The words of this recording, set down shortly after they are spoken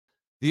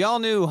The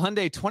all-new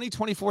Hyundai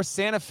 2024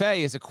 Santa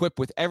Fe is equipped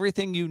with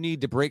everything you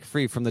need to break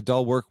free from the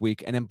dull work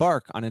week and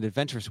embark on an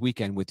adventurous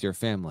weekend with your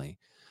family.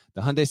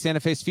 The Hyundai Santa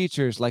Fe's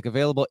features like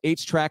available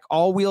H-Track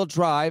all-wheel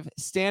drive,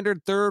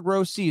 standard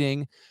third-row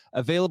seating,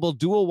 available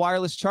dual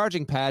wireless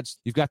charging pads.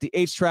 You've got the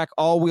H-Track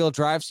all-wheel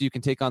drive so you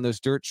can take on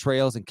those dirt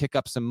trails and kick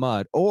up some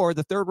mud. Or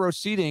the third-row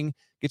seating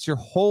gets your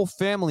whole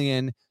family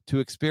in to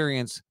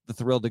experience the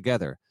thrill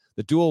together.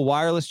 The dual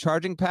wireless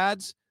charging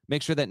pads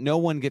make sure that no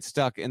one gets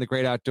stuck in the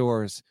great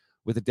outdoors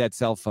with a dead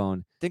cell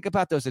phone. Think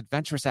about those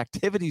adventurous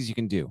activities you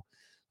can do.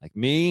 Like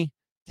me,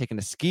 taking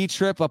a ski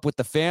trip up with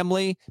the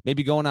family,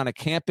 maybe going on a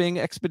camping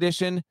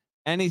expedition,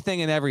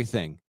 anything and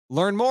everything.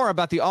 Learn more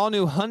about the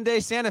all-new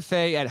Hyundai Santa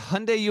Fe at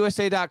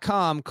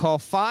HyundaiUSA.com. Call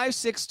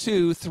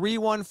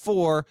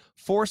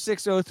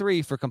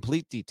 562-314-4603 for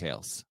complete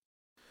details.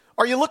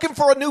 Are you looking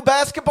for a new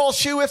basketball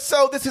shoe? If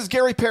so, this is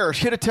Gary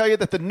Parrish here to tell you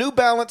that the New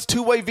Balance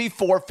 2-Way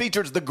V4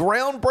 features the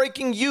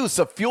groundbreaking use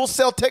of fuel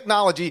cell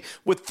technology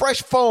with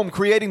fresh foam,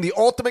 creating the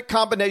ultimate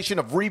combination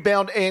of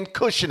rebound and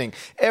cushioning.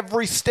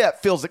 Every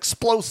step feels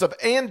explosive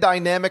and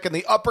dynamic, and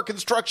the upper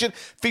construction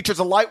features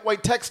a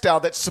lightweight textile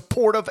that's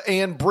supportive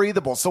and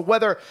breathable. So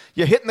whether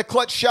you're hitting the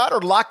clutch shot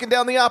or locking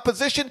down the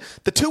opposition,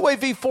 the 2-Way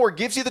V4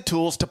 gives you the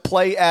tools to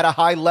play at a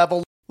high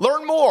level.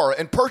 Learn more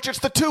and purchase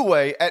the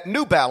 2-Way at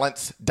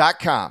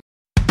newbalance.com.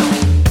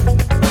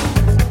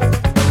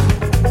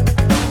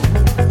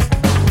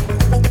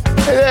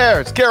 Hey there,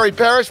 it's Gary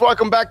Parrish.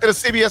 Welcome back to the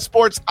CBS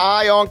Sports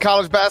Eye on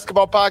College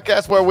Basketball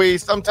podcast, where we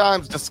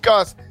sometimes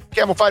discuss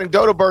Camel Fighting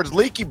Dodo Birds,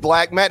 Leaky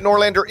Black. Matt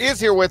Norlander is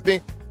here with me.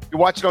 If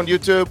you're watching on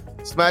YouTube,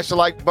 smash the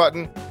like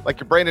button like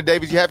you're Brandon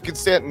Davies. You have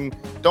consent, and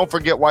don't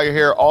forget while you're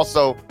here,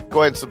 also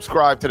go ahead and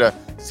subscribe to the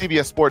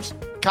CBS Sports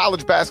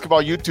College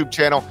Basketball YouTube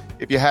channel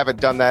if you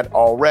haven't done that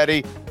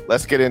already.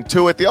 Let's get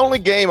into it. The only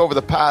game over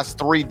the past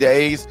 3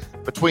 days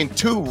between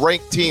two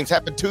ranked teams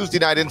happened Tuesday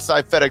night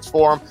inside FedEx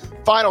Forum.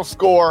 Final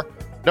score,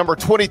 number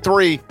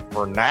 23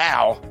 for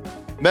now,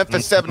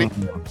 Memphis 70,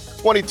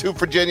 22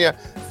 Virginia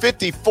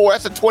 54.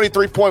 That's a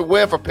 23-point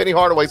win for Penny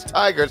Hardaway's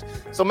Tigers.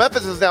 So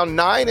Memphis is now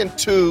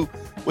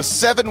 9-2 with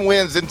 7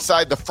 wins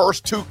inside the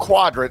first 2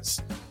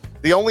 quadrants.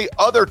 The only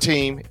other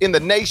team in the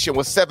nation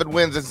with 7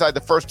 wins inside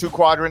the first 2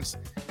 quadrants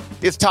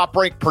is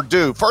top-ranked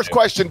Purdue. First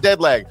question,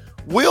 Deadleg.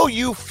 Will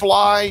you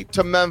fly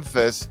to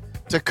Memphis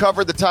to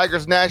cover the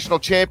Tigers' national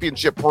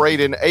championship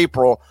parade in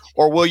April,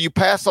 or will you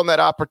pass on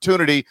that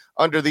opportunity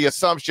under the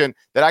assumption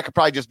that I could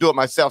probably just do it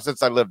myself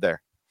since I live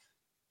there?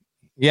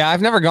 Yeah,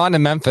 I've never gone to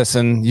Memphis,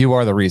 and you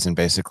are the reason,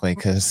 basically,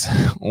 because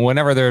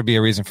whenever there would be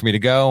a reason for me to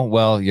go,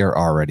 well, you're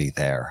already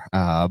there.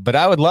 But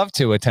I would love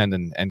to attend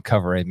and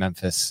cover a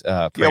Memphis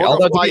parade. Yeah, we're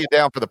going to fly you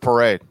down for the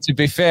parade. To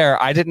be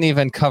fair, I didn't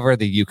even cover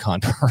the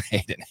UConn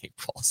parade in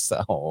April,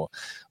 so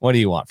what do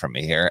you want from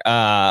me here?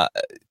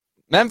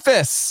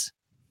 Memphis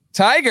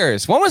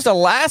Tigers. When was the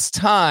last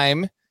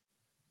time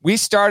we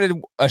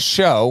started a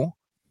show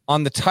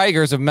on the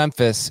Tigers of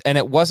Memphis and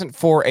it wasn't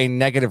for a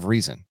negative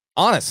reason?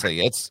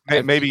 Honestly, it's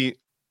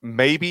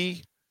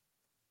maybe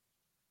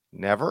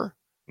never.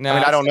 No, I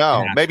mean, I don't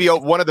know. Maybe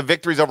one of the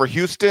victories over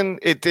Houston.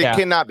 It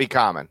cannot be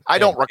common. I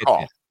don't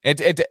recall.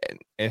 It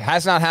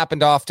has not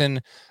happened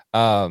often.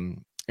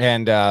 And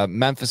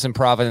Memphis and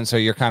Providence are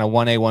your kind of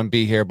 1A,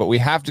 1B here, but we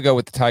have to go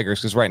with the Tigers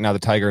because right now the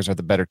Tigers are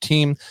the better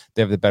team.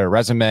 They have the better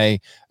resume.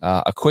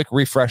 A quick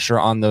refresher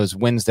on those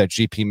wins that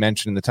GP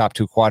mentioned in the top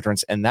 2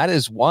 quadrants, and that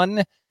is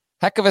one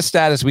heck of a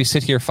stat as we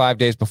sit here 5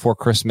 days before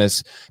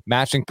Christmas,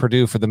 matching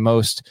Purdue for the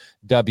most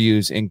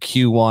W's in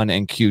Q1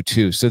 and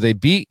Q2. So they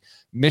beat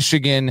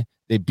Michigan.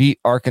 They beat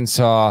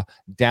Arkansas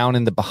down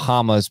in the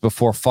Bahamas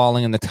before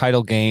falling in the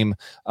title game.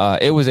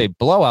 It was a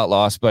blowout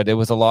loss, but it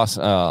was a loss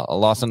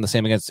on the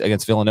same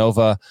against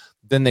Villanova.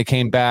 Then they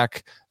came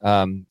back.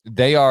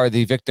 They are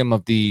the victim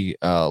of the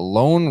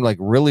lone,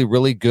 really,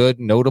 really good,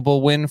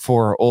 notable win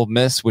for Ole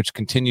Miss, which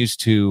continues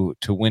to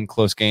win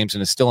close games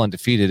and is still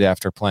undefeated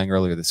after playing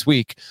earlier this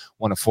week.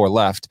 1 of 4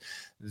 left.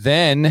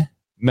 Then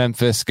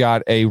Memphis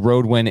got a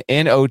road win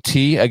in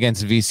OT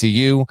against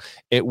VCU.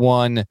 It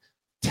won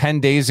 10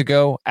 days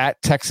ago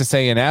at Texas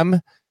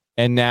A&M,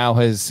 and now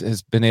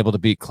has been able to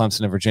beat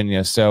Clemson and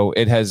Virginia. So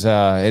it has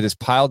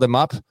piled them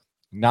up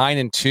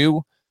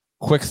 9-2.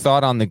 Quick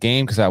thought on the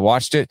game because I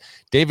watched it.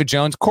 David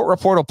Jones, Court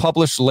Report will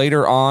publish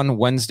later on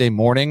Wednesday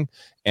morning,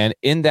 and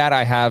in that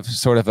I have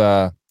sort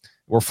of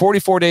we're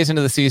 44 days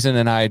into the season,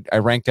 and I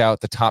ranked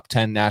out the top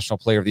 10 National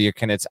Player of the Year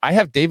candidates. I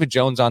have David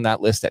Jones on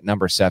that list at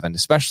number 7,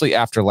 especially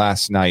after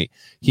last night.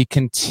 He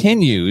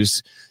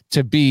continues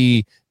to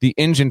be the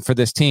engine for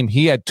this team.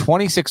 He had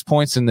 26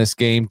 points in this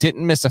game,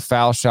 didn't miss a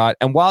foul shot.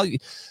 And while,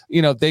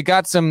 they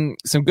got some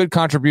good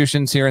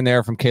contributions here and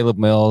there from Caleb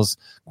Mills,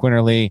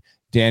 Quinterly,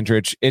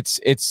 Dandridge, it's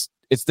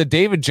the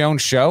David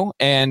Jones show,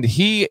 and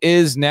he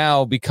is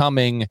now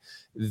becoming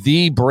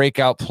the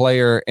breakout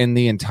player in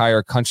the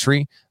entire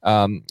country.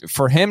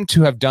 For him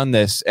to have done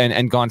this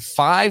and gone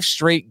 5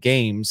 straight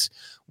games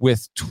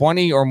with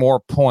 20 or more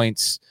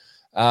points,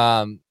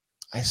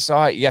 I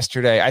saw it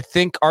yesterday. I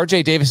think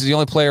RJ Davis is the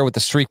only player with the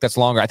streak that's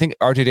longer. I think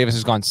RJ Davis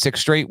has gone 6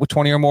 straight with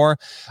 20 or more.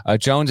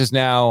 Jones is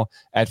now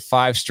at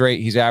 5 straight.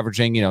 He's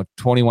averaging,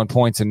 21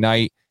 points a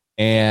night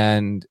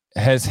and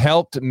has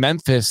helped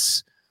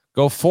Memphis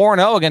go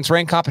 4-0 against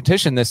ranked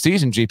competition this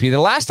season, GP. The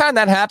last time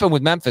that happened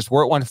with Memphis,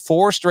 where it won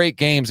 4 straight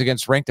games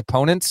against ranked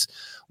opponents,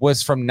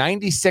 was from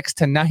 96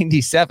 to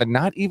 97.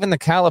 Not even the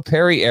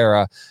Calipari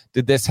era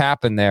did this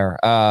happen there.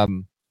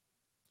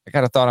 I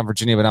got a thought on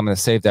Virginia, but I'm going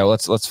to save that.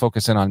 Let's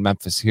focus in on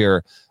Memphis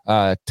here.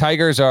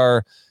 Tigers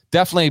are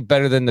definitely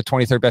better than the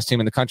 23rd best team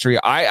in the country.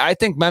 I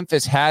think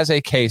Memphis has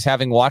a case,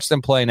 having watched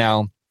them play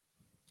now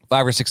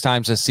 5 or 6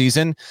 times this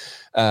season.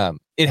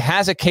 It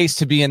has a case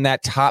to be in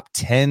that top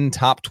 10,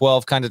 top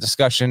 12 kind of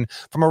discussion.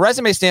 From a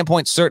resume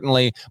standpoint,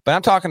 certainly, but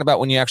I'm talking about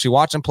when you actually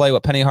watch them play,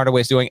 what Penny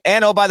Hardaway's doing.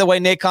 And, oh, by the way,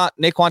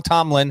 Naquan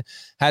Tomlin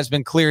has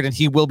been cleared, and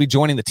he will be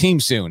joining the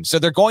team soon. So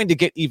they're going to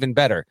get even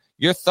better.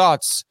 Your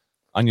thoughts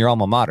on your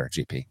alma mater,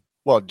 GP?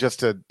 Well, just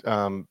to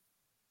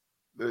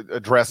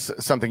address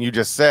something you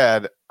just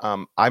said,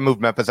 I moved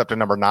Memphis up to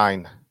number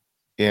 9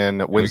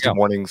 in Wednesday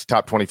morning's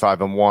top 25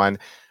 and 1.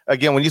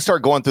 Again, when you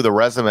start going through the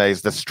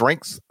resumes, the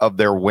strengths of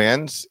their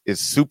wins is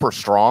super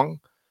strong.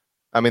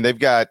 I mean, they've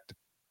got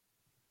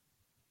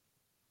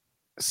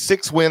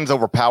 6 wins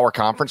over power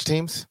conference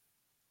teams.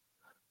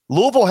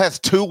 Louisville has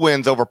 2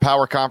 wins over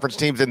power conference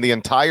teams in the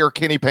entire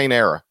Kenny Payne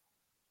era.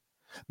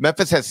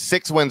 Memphis has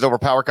 6 wins over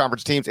power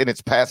conference teams in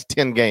its past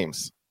 10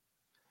 games.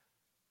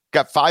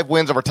 Got 5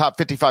 wins over top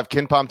 55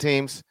 KenPom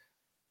teams.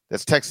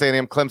 That's Texas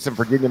A&M, Clemson,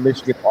 Virginia,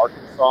 Michigan,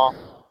 Arkansas.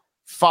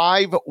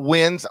 5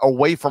 wins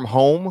away from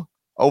home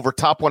over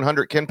top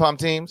 100 KenPom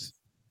teams.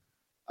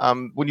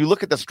 When you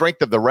look at the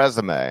strength of the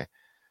resume,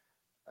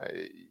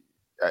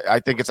 I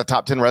think it's a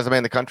top 10 resume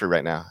in the country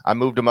right now. I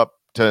moved them up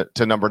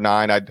to number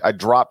 9. I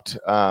dropped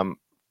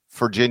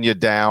Virginia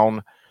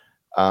down.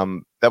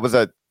 That was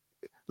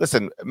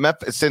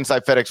Memphis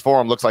Inside FedEx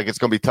Forum looks like it's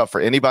going to be tough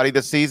for anybody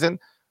this season,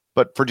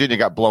 but Virginia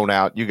got blown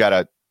out. You got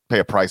to pay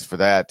a price for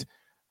that.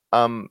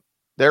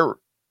 They're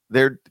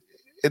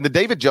in the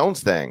David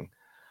Jones thing.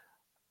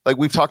 Like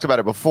we've talked about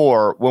it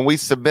before, when we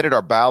submitted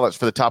our ballots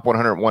for the top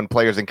 101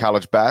 players in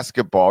college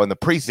basketball in the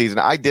preseason,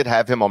 I did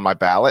have him on my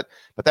ballot,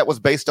 but that was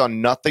based on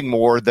nothing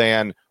more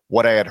than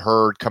what I had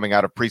heard coming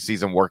out of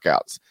preseason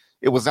workouts.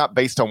 It was not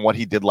based on what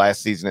he did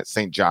last season at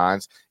St.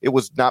 John's. It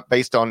was not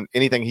based on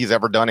anything he's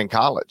ever done in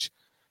college.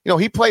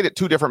 He played at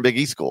 2 different Big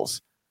East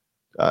schools,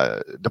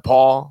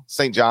 DePaul,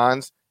 St.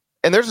 John's,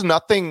 and there's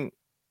nothing,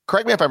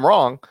 correct me if I'm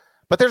wrong,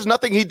 but there's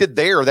nothing he did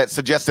there that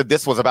suggested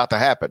this was about to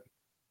happen.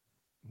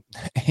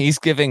 He's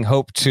giving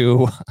hope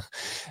to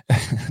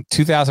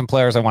 2,000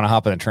 players that want to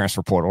hop in the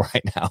transfer portal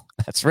right now.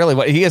 That's really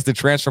what he is, the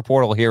transfer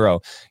portal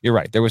hero. You're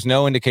right. There was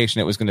no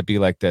indication it was going to be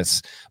like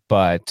this,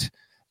 but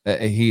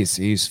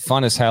he's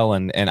fun as hell.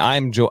 And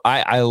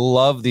I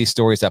love these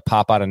stories that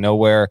pop out of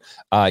nowhere.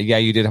 Yeah,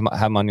 you did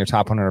have him on your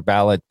top 100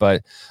 ballot,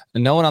 but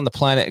no one on the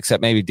planet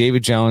except maybe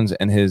David Jones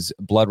and his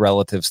blood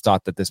relatives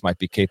thought that this might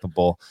be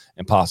capable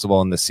and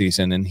possible in this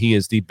season. And he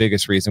is the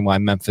biggest reason why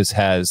Memphis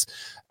has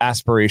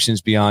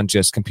aspirations beyond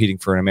just competing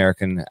for an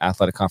American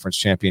Athletic Conference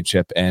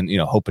championship and,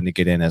 hoping to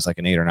get in as like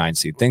an 8 or 9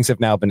 seed. Things have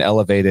now been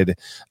elevated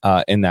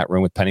in that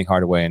room with Penny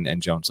Hardaway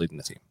and Jones leading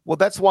the team. Well,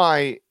 that's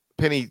why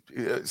Penny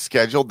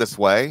scheduled this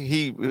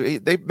way.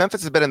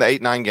 Memphis has been in the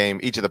 8-9 game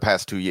each of the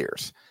past 2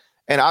 years.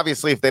 And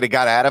obviously, if they'd have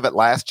got out of it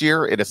last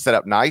year, it has set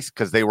up nice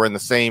because they were in the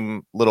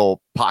same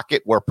little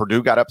pocket where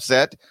Purdue got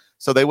upset.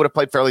 So they would have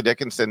played Fairleigh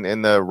Dickinson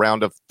in the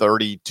round of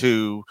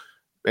 32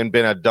 and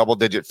been a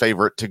double-digit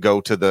favorite to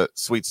go to the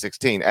Sweet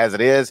 16. As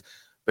it is,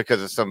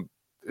 because of some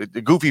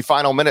goofy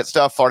final minute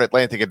stuff, Florida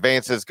Atlantic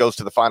advances, goes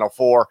to the Final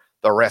Four.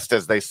 The rest,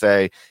 as they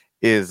say,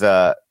 is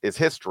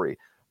history.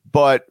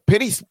 But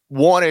Penny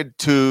wanted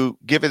to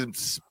give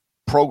his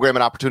program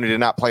an opportunity to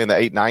not play in the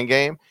 8-9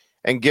 game.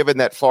 And given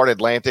that Florida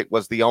Atlantic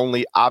was the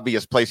only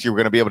obvious place you were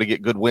going to be able to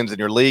get good wins in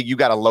your league, you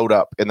got to load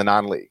up in the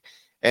non-league.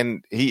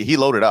 And he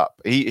loaded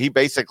up. He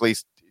basically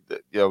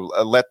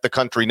let the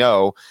country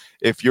know,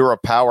 if you're a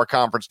power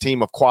conference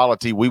team of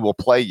quality, we will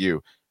play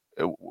you.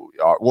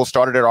 We'll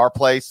start it at our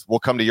place. We'll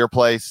come to your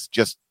place.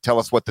 Just tell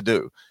us what to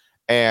do.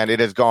 And it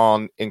has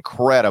gone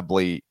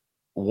incredibly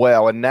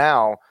well. And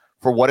now,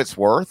 for what it's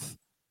worth,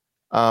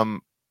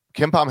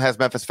 KenPom has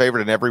Memphis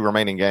favored in every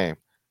remaining game,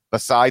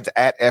 besides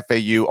at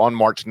FAU on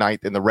March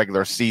 9th in the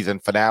regular season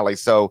finale.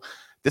 So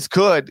this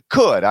could,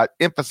 I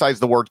emphasize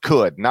the word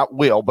could, not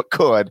will, but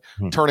could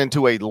turn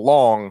into a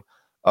long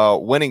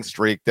winning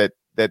streak that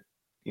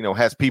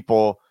has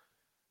people,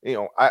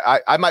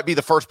 I might be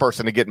the first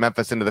person to get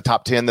Memphis into the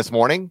top 10 this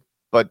morning,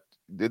 but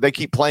they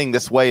keep playing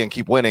this way and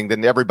keep winning,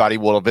 then everybody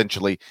will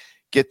eventually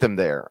get them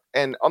there.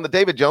 And on the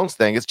David Jones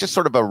thing, it's just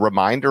sort of a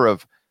reminder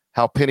of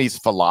how Penny's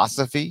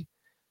philosophy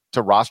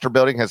to roster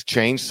building has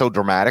changed so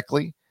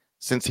dramatically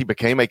since he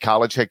became a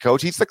college head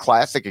coach. He's the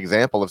classic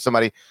example of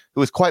somebody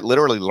who is quite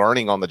literally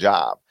learning on the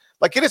job.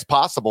 Like, it is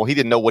possible he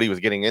didn't know what he was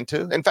getting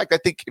into. In fact, I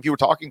think if you were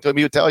talking to him,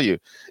 he would tell you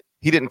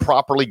he didn't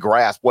properly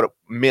grasp what it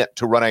meant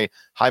to run a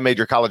high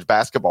major college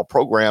basketball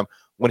program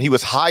when he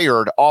was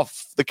hired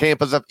off the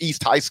campus of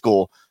East High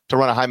School to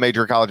run a high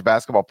major college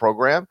basketball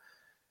program.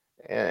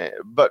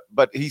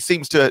 But he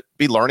seems to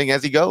be learning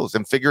as he goes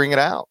and figuring it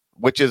out,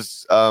 which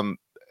is I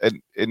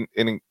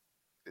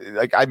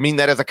mean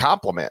that as a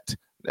compliment.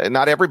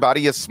 Not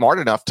everybody is smart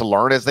enough to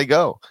learn as they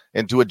go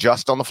and to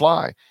adjust on the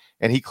fly.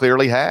 And he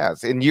clearly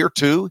has. In year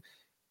 2,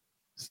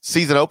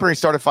 season opener, he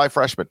started 5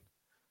 freshmen.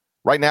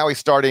 Right now, he's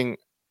starting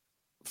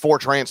 4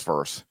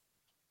 transfers.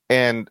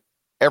 And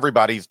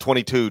everybody's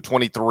 22,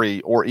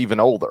 23, or even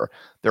older.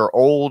 They're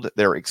old.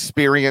 They're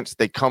experienced.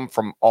 They come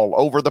from all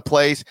over the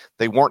place.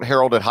 They weren't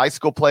heralded high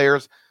school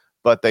players,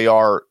 but they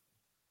are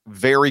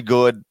very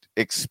good,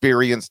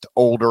 experienced,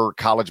 older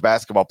college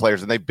basketball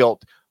players. And they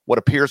built what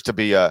appears to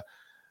be a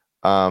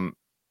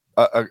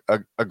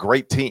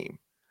great team.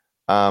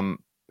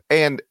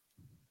 And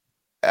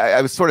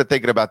I was sort of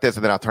thinking about this,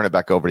 and then I'll turn it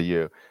back over to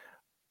you.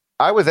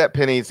 I was at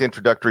Penny's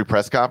introductory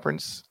press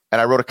conference, and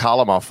I wrote a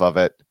column off of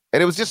it.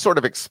 And it was just sort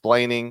of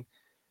explaining,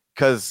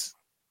 because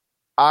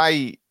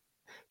I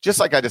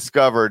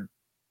discovered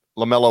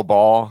LaMelo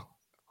Ball, of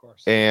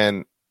course,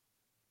 and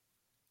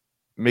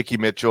Mickey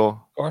Mitchell,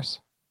 of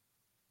course,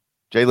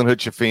 Jalen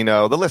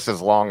Hood-Schifino. The list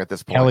is long at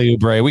this point. Kelly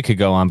Oubre, we could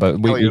go on, but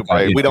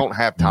we don't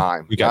have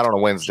time. We got on a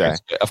Wednesday,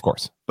 of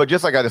course. But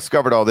just like I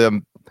discovered all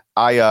them,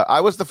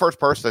 I was the first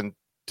person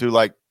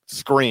to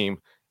scream,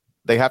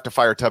 they have to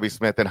fire Tubby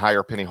Smith and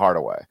hire Penny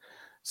Hardaway.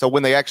 So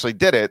when they actually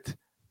did it,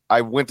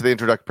 I went to the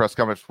introductory press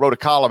conference, wrote a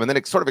column, and then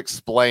it sort of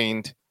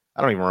explained.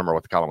 I don't even remember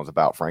what the column was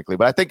about, frankly,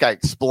 but I think I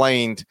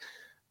explained,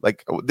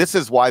 this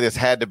is why this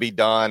had to be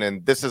done,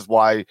 and this is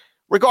why,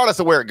 regardless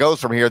of where it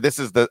goes from here, this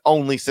is the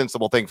only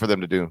sensible thing for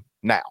them to do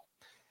now.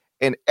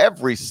 And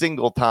every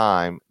single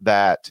time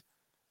that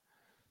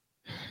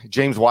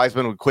James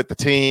Wiseman would quit the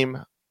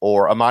team,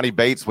 or Amani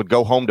Bates would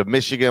go home to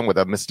Michigan with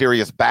a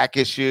mysterious back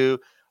issue,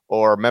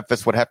 or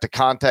Memphis would have to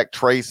contact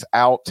Trace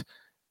out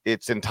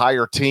its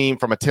entire team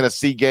from a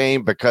Tennessee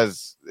game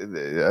because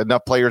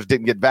enough players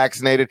didn't get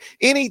vaccinated.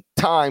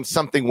 Anytime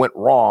something went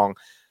wrong,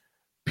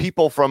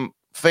 people from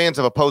fans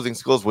of opposing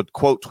schools would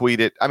quote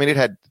tweet it. I mean, it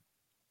had,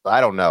 I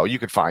don't know, you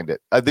could find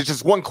it. There's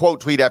just one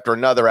quote tweet after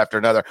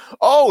another.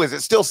 Oh, is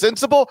it still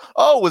sensible?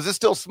 Oh, was this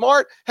still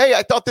smart? Hey,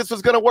 I thought this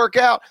was going to work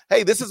out.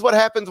 Hey, this is what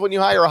happens when you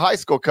hire a high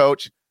school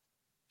coach.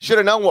 Should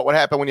have known what would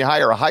happen when you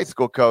hire a high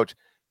school coach.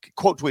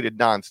 Quote tweeted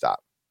nonstop.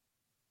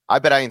 I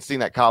bet I ain't seen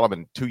that column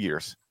in 2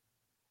 years.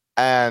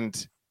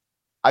 And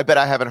I bet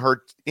I haven't heard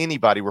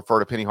anybody refer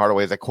to Penny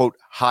Hardaway as a, quote,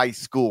 high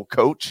school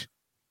coach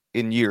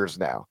in years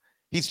now.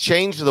 He's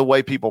changed the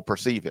way people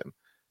perceive him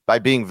by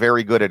being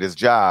very good at his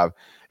job.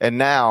 And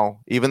now,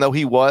 even though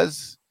he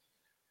was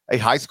a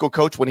high school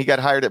coach when he got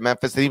hired at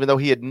Memphis, and even though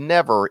he had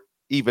never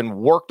even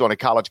worked on a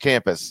college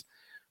campus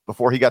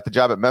before he got the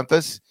job at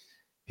Memphis,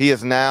 he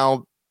is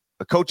now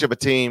a coach of a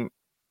team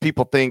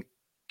people think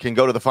can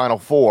go to the Final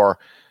Four,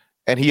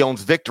 and he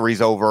owns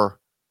victories over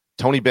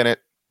Tony Bennett,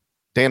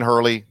 Dan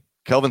Hurley,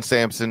 Kelvin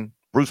Sampson,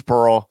 Bruce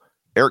Pearl,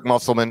 Eric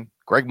Musselman,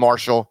 Greg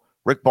Marshall,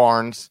 Rick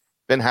Barnes,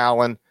 Ben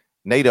Howland,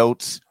 Nate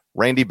Oates,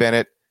 Randy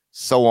Bennett,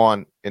 so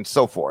on and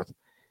so forth.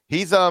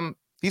 He's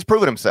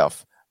proven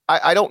himself.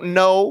 I don't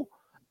know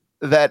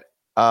that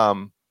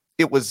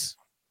it was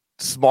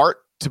smart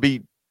to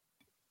be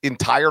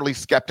entirely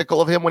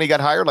skeptical of him when he got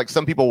hired, like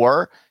some people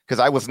were, because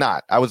I was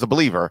not. I was a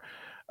believer.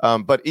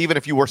 But even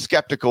if you were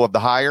skeptical of the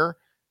hire,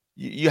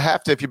 you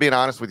have to, if you're being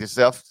honest with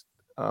yourself,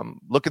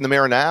 look in the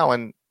mirror now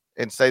and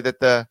say that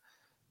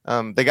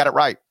they got it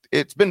right.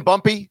 It's been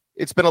bumpy.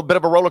 It's been a bit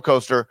of a roller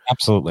coaster.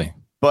 Absolutely.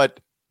 But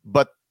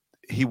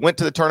he went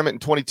to the tournament in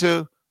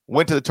 22,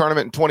 went to the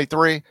tournament in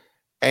 23,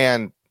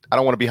 and I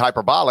don't want to be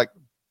hyperbolic,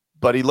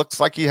 but he looks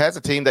like he has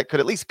a team that could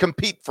at least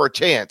compete for a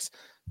chance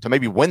to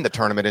maybe win the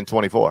tournament in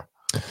 24.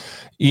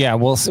 Yeah,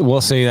 we'll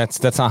see.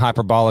 That's not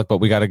hyperbolic, but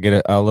we got to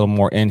get a little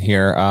more in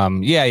here.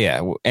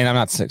 Yeah. And I'm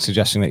not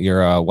suggesting that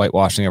you're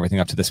whitewashing everything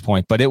up to this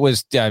point, but it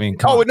was. I mean,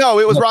 it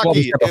was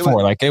rocky.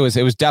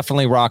 It was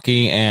definitely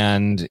rocky,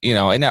 and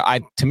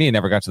to me, it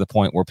never got to the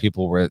point where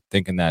people were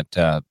thinking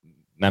that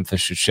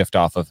Memphis should shift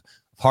off of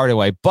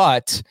Hardaway,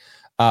 but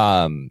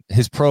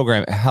his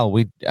program. Hell,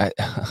 I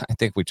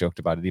think we joked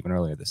about it even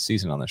earlier this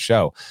season on the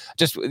show.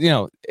 Just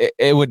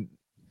it would.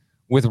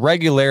 With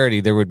regularity,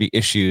 there would be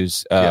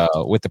issues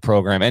with the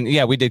program. And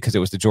we did because it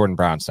was the Jordan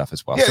Brown stuff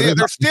as well. Yeah, so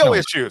there's still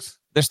issues.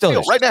 There's still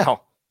issues right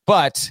now.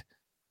 But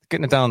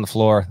getting it down on the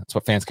floor, that's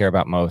what fans care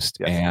about most.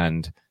 Yes.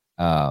 And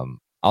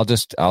I'll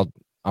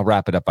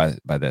wrap it up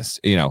by this.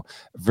 It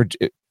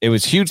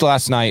was huge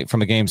last night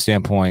from a game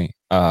standpoint.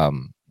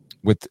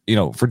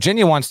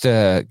 Virginia wants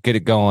to get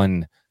it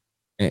going,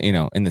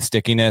 in the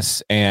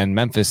stickiness, and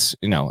Memphis,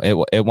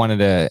 it wanted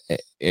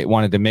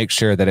to make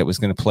sure that it was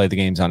going to play the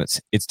games on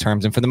its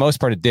terms. And for the most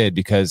part, it did,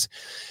 because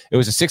it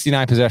was a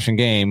 69 possession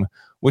game,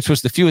 which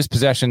was the fewest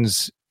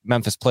possessions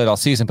Memphis played all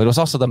season, but it was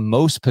also the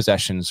most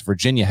possessions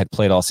Virginia had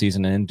played all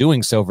season. And in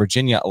doing so,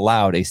 Virginia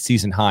allowed a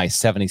season high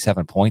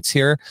 77 points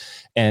here,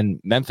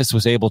 and Memphis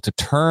was able to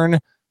turn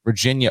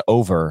Virginia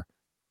over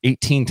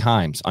 18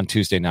 times on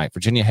Tuesday night.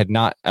 Virginia had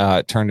not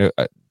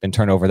been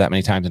turned over that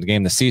many times in the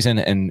game this season,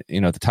 and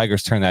the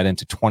Tigers turned that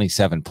into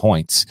 27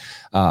 points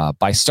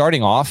by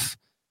starting off.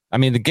 I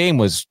mean, the game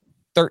was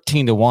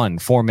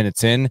 13-1 4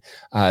 minutes in.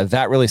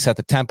 That really set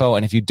the tempo,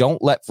 and if you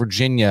don't let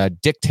Virginia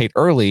dictate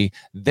early,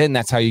 then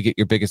that's how you get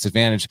your biggest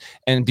advantage.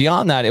 And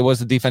beyond that, it was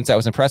the defense that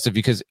was impressive,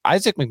 because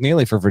Isaac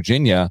McNeely for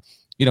Virginia,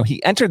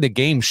 he entered the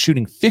game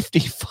shooting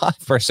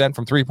 55%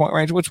 from three-point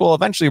range, which will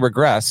eventually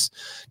regress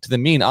to the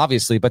mean,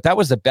 obviously, but that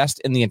was the best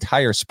in the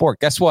entire sport.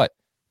 Guess what?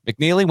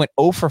 McNeely went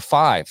 0 for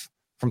 5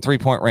 from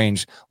three-point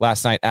range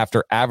last night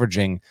after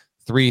averaging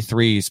 3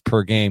 threes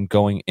per game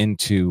going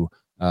into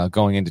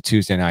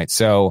Tuesday night.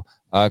 So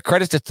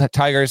credit to the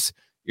Tigers.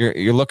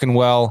 You're looking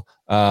well.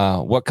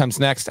 What comes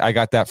next? I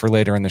got that for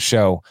later in the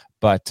show,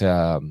 but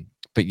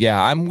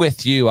yeah, I'm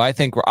with you. I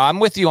think I'm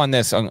with you on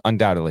this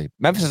undoubtedly.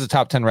 Memphis is a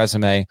top 10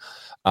 resume.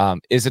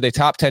 Is it a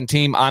top 10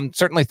 team? I'm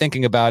certainly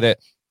thinking about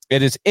it.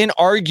 It is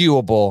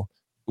inarguable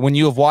when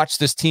you have watched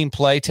this team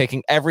play,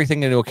 taking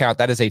everything into account.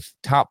 That is a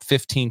top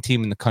 15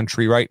 team in the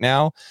country right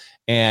now.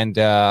 And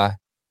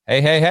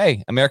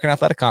hey, American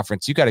Athletic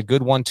Conference, you got a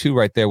good 1-2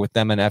 right there with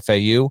them and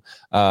FAU.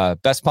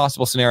 Best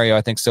possible scenario,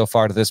 I think, so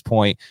far to this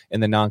point in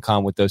the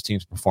non-con with those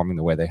teams performing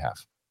the way they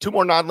have. 2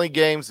 more non-league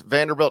games,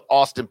 Vanderbilt,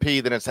 Austin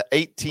Peay. Then it's an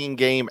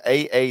 18-game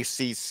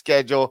AAC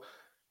schedule.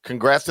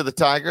 Congrats to the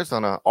Tigers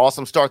on an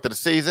awesome start to the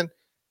season.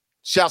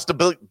 Shouts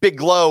to Big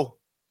Glow.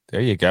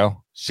 There you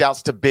go.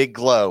 Shouts to Big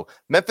Glow.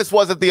 Memphis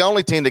wasn't the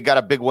only team that got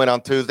a big win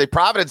on Tuesday.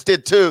 Providence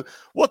did too.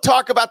 We'll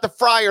talk about the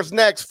Friars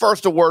next.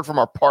 First, a word from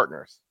our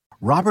partners.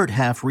 Robert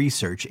Half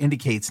research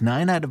indicates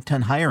 9 out of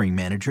 10 hiring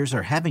managers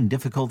are having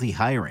difficulty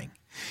hiring.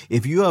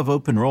 If you have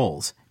open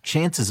roles,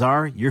 chances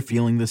are you're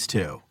feeling this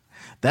too.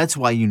 That's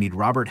why you need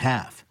Robert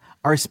Half.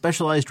 Our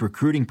specialized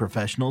recruiting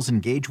professionals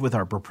engage with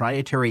our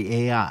proprietary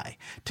AI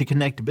to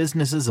connect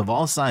businesses of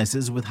all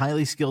sizes with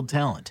highly skilled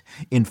talent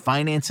in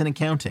finance and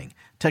accounting,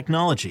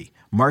 technology,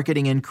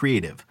 marketing and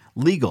creative,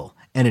 legal,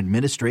 and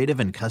administrative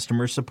and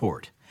customer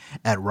support.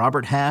 At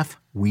Robert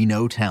Half, we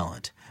know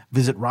talent.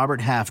 Visit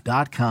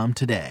roberthalf.com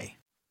today.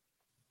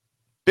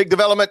 Big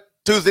development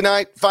Tuesday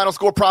night. Final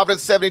score,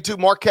 Providence 72,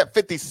 Marquette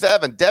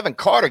 57. Devin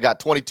Carter got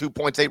 22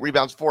 points, 8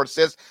 rebounds, 4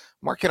 assists.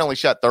 Marquette only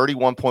shot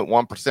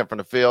 31.1% from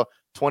the field,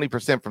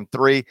 20% from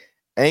 3.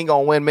 Ain't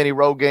going to win many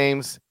road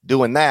games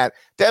doing that.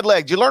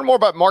 Deadleg, did you learn more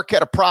about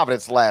Marquette or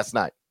Providence last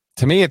night?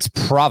 To me, it's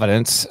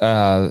Providence.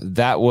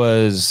 That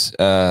was,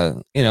 the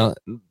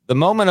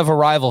moment of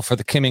arrival for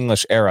the Kim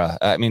English era.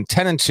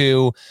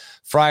 10-2.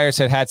 Friars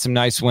had some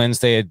nice wins.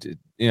 They had,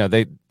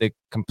 they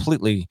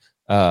completely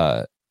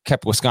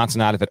kept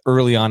Wisconsin out of it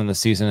early on in the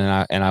season,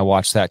 and I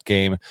watched that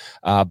game.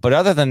 But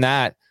other than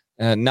that,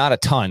 not a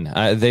ton.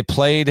 They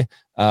played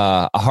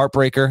a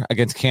heartbreaker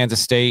against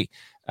Kansas State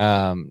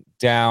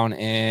down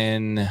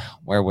in,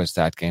 where was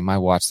that game? I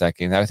watched that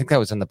game. I think that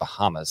was in the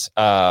Bahamas.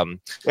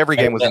 Every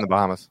game was in the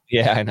Bahamas.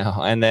 Yeah, I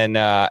know. And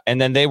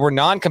then they were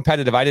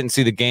non-competitive. I didn't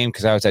see the game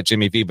because I was at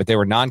Jimmy V, but they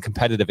were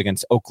non-competitive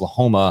against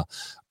Oklahoma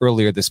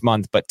earlier this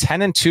month. But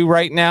 10-2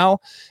 right now,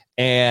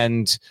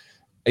 and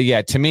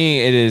yeah, to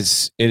me, it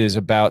is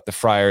about the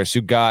Friars,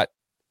 who got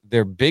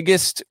their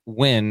biggest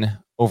win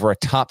over a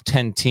top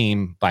 10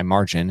 team by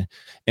margin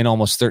in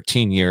almost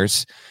 13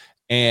 years.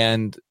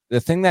 And the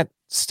thing that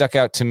stuck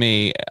out to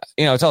me,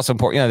 it's also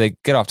important, they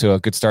get off to a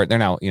good start. They're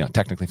now,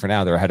 technically for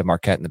now, they're ahead of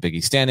Marquette in the Big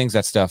East standings.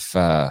 That stuff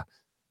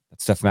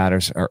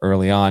matters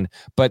early on.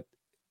 But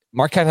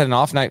Marquette had an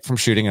off night from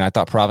shooting, and I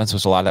thought Providence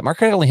was a lot of that.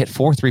 Marquette only hit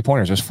 4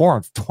 3-pointers. It was 4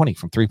 of 20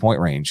 from 3-point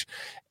range.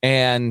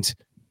 And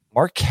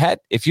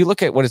Marquette, if you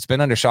look at what it's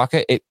been under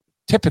Shaka, it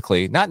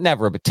typically, not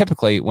never, but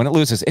typically when it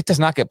loses, it does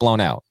not get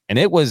blown out. And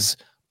it was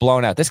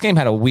blown out. This game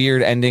had a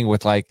weird ending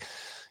with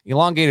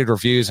elongated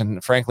reviews,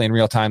 and frankly, in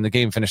real time, the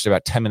game finished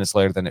about 10 minutes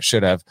later than it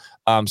should have.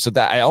 So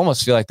that I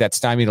almost feel like that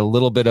stymied a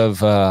little bit of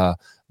the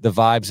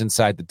vibes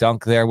inside the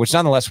dunk there, which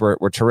nonetheless were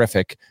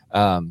terrific.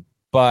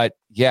 But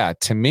yeah,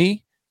 to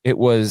me,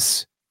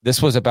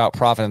 this was about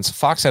Providence.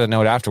 Fox had a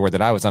note afterward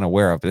that I was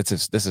unaware of, but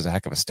this is a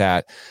heck of a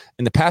stat.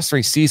 In the past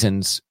 3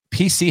 seasons,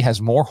 PC has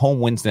more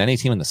home wins than any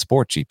team in the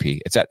sport, GP.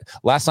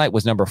 Last night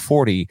was number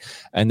 40,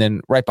 and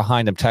then right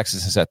behind them,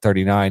 Texas is at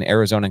 39.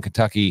 Arizona and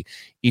Kentucky,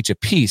 each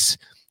apiece,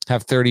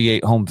 have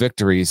 38 home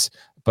victories.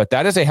 But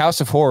that is a house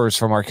of horrors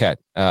for Marquette.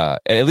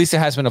 At least it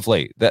has been of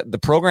late. The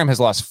program has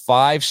lost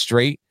 5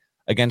 straight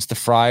against the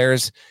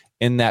Friars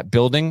in that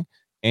building,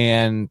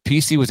 and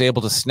PC was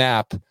able to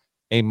snap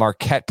a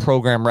Marquette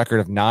program record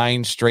of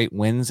 9 straight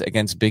wins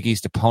against Big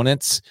East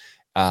opponents.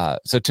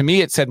 So to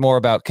me, it said more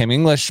about Kim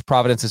English,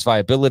 Providence's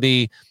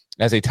viability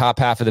as a top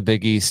half of the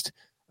Big East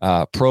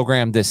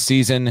program this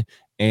season,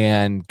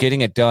 and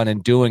getting it done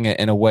and doing it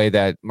in a way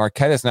that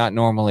Marquette is not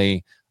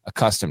normally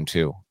accustomed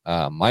to.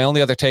 My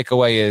only other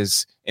takeaway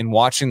is in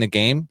watching the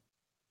game,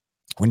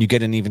 when you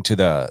get in even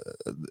to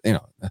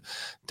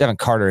Devin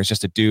Carter is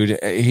just a dude.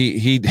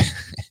 He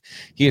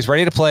is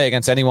ready to play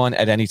against anyone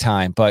at any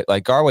time, but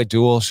like Garway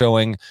Duel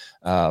showing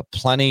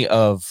plenty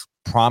of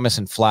promise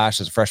and flash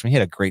as a freshman. He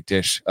had a great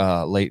dish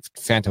late.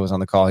 Fanta was on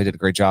the call. He did a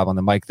great job on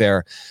the mic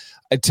there.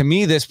 To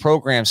me, this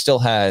program still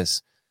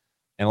has,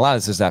 and a lot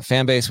of this is that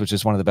fan base, which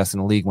is one of the best in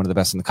the league, one of the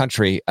best in the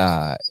country.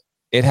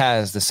 It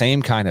has the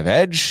same kind of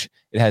edge.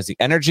 It has the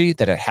energy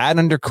that it had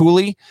under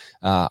Cooley.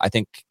 I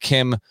think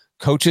Kim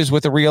coaches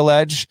with a real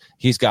edge.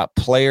 He's got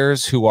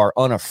players who are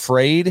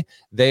unafraid.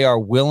 They are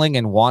willing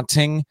and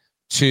wanting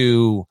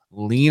to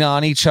lean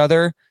on each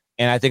other.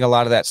 And I think a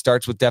lot of that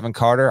starts with Devin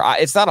Carter.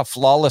 It's not a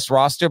flawless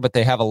roster, but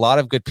they have a lot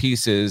of good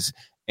pieces.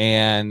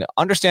 And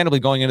understandably,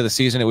 going into the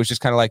season, it was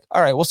just kind of like,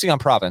 all right, we'll see on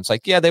Providence.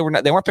 Like, yeah, they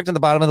weren't picked in the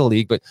bottom of the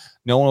league, but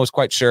no one was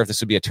quite sure if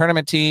this would be a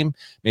tournament team,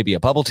 maybe a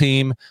bubble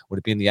team. Would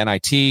it be in the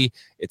NIT?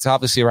 It's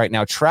obviously right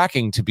now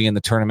tracking to be in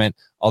the tournament,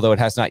 although it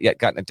has not yet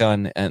gotten it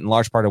done in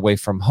large part away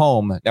from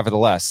home.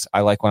 Nevertheless,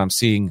 I like what I'm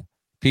seeing.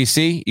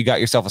 PC, you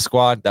got yourself a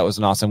squad. That was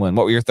an awesome win.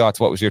 What were your thoughts?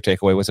 What was your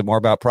takeaway? Was it more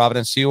about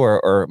Providence to you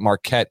or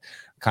Marquette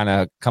kind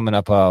of coming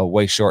up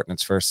way short in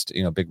its first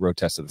big road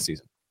test of the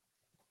season?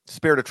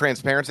 Spirit of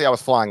transparency, I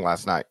was flying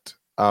last night.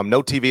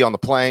 No TV on the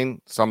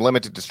plane, so I'm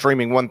limited to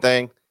streaming one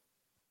thing.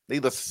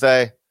 Needless to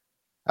say,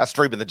 I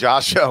streamed the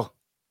Josh show.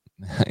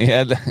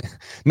 Yeah,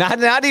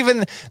 not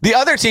even the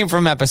other team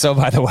from Memphis. Oh,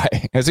 by the way,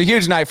 it was a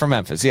huge night for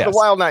Memphis. Yes, the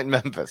wild night in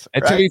Memphis.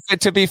 Right?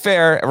 To be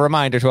fair, a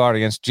reminder to our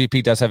audience: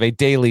 GP does have a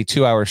daily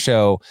 2-hour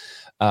show,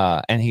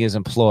 and he is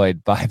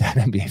employed by that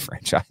NBA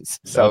franchise.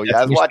 So yeah,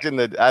 I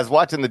was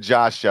watching the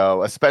Josh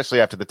show, especially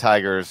after the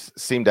Tigers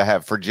seemed to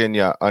have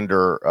Virginia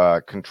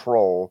under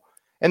control,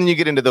 and then you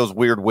get into those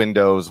weird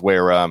windows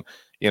where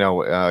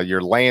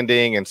you're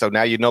landing, and so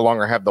now you no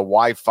longer have the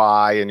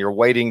Wi-Fi, and you're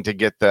waiting to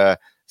get the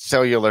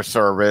cellular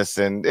service,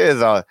 and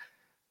you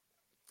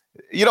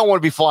don't want to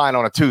be flying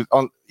on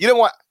you don't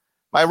want.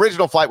 My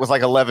original flight was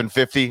like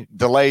 11:50,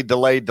 delayed.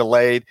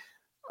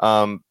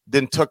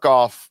 Then took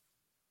off,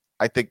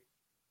 I think,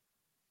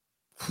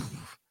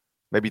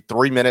 maybe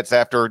 3 minutes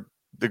after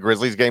the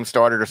Grizzlies game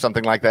started or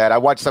something like that. I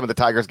watched some of the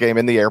Tigers game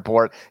in the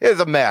airport. It was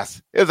a mess.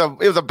 It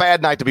was a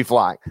bad night to be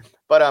flying.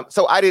 But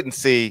so I didn't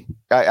see.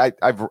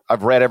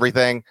 I've read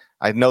everything.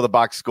 I know the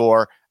box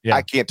score. Yeah.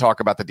 I can't talk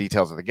about the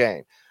details of the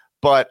game.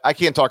 But I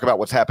can't talk about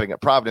what's happening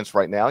at Providence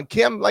right now. And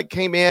Kim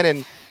came in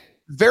and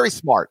very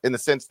smart in the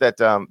sense that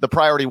the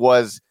priority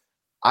was,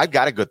 I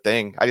got a good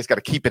thing. I just got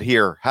to keep it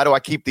here. How do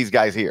I keep these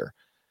guys here?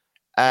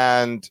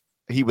 And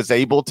he was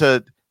able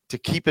to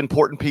keep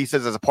important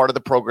pieces as a part of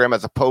the program,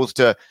 as opposed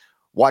to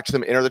watch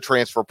them enter the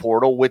transfer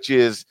portal, which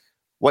is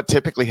what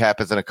typically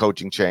happens in a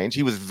coaching change.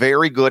 He was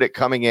very good at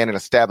coming in and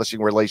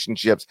establishing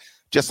relationships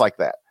just like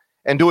that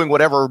and doing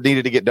whatever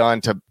needed to get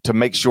done to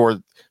make sure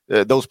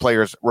those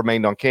players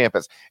remained on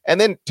campus. And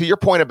then to your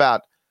point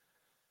about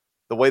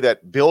the way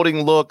that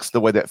building looks, the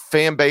way that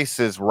fan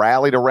bases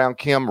rallied around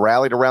Kim,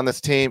 rallied around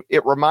this team,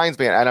 it reminds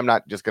me, and I'm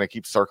not just going to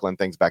keep circling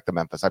things back to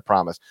Memphis, I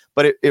promise,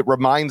 but it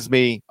reminds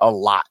me a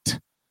lot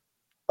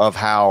of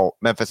how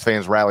Memphis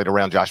fans rallied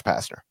around Josh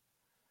Pastner.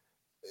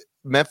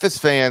 Memphis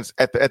fans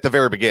at the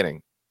very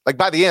beginning, like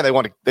by the end,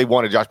 they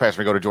wanted Josh Pastner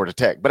to go to Georgia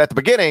Tech, but at the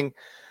beginning,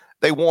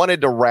 they wanted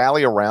to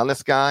rally around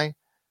this guy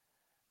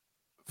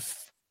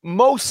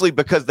mostly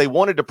because they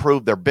wanted to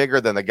prove they're bigger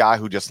than the guy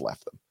who just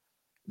left them.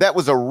 That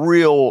was a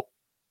real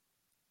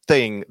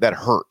thing that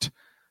hurt,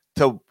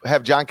 to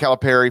have John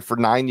Calipari for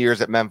 9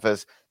 years at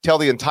Memphis tell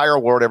the entire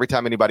world every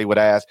time anybody would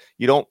ask,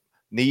 you don't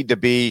need to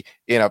be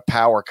in a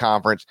power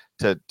conference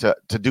to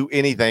do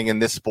anything in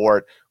this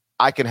sport.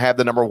 I can have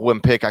the number one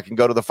pick. I can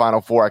go to the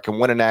Final Four. I can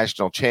win a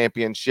national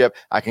championship.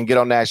 I can get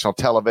on national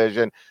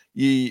television.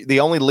 The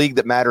only league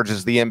that matters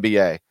is the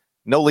NBA.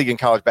 No league in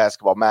college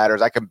basketball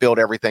matters. I can build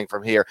everything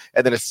from here.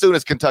 And then as soon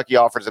as Kentucky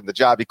offers him the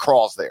job, he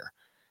crawls there.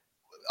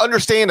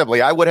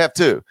 Understandably, I would have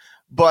too.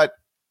 But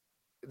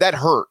that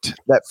hurt,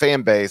 that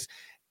fan base.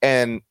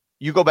 And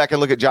you go back and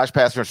look at Josh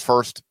Pastner's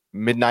first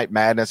Midnight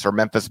Madness or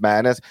Memphis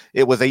Madness,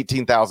 it was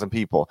 18,000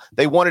 people.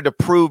 They wanted to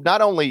prove not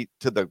only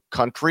to the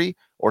country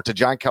or to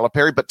John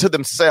Calipari, but to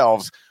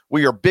themselves,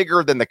 we are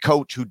bigger than the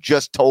coach who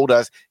just told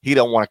us he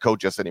don't want to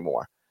coach us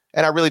anymore.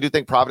 And I really do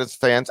think Providence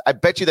fans, I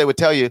bet you they would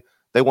tell you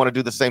they want to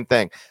do the same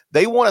thing.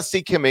 They want to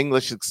see Kim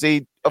English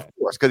succeed, of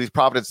course, because he's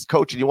Providence's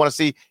coach, and you want to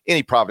see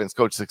any Providence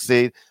coach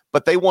succeed,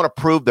 but they want to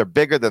prove they're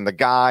bigger than the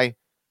guy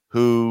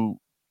who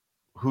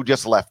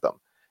just left them.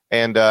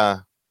 And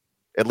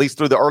at least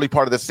through the early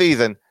part of the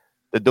season,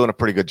 they're doing a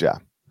pretty good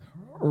job.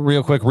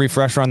 Real quick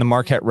refresher on the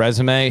Marquette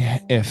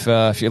resume.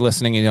 If you're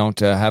listening, you don't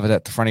have it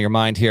at the front of your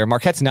mind here.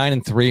 Marquette's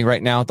 9-3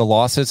 right now. The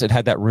losses, it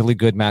had that really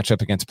good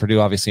matchup against Purdue,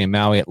 obviously in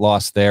Maui. It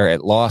lost there.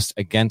 It lost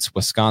against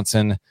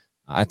Wisconsin.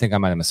 I think I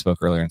might have misspoke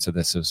earlier and said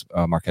this was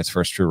Marquette's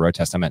first true road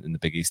test. I meant in the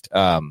Big East.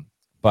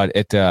 But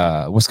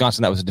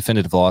Wisconsin, that was a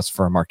definitive loss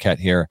for Marquette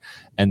here.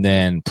 And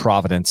then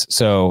Providence.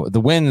 So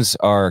the wins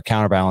are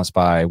counterbalanced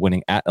by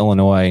winning at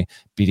Illinois,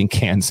 beating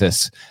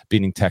Kansas,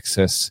 beating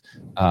Texas,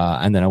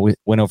 and then a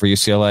win over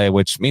UCLA,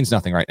 which means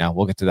nothing right now.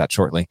 We'll get to that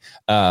shortly.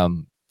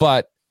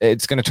 But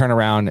it's going to turn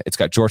around. It's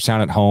got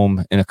Georgetown at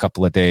home in a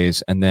couple of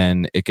days, and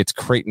then it gets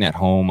Creighton at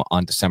home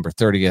on December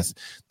 30th.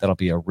 That'll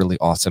be a really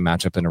awesome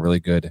matchup and a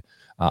really good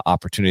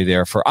opportunity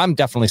there. I'm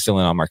definitely still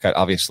in on Marquette.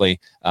 Obviously,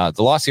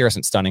 the loss here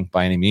isn't stunning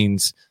by any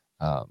means,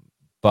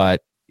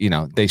 but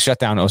they shut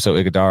down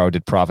Oso Ighodaro,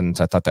 did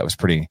Providence. I thought that was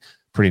pretty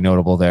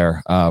notable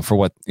there for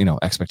what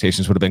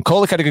expectations would have been.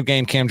 Kolek had a good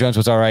game. Cam Jones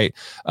was all right.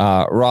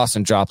 Ross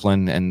and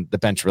Joplin and the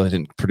bench really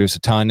didn't produce a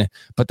ton,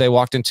 but they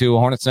walked into a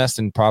hornet's nest,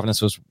 and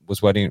Providence was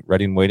ready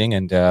and waiting,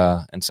 and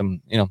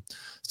some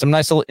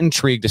nice little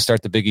intrigue to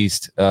start the Big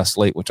East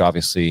slate, which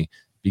obviously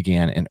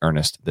began in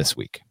earnest this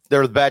week.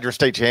 They're the Badger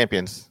State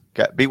champions.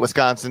 Beat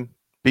Wisconsin,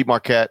 beat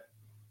Marquette.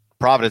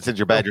 Providence is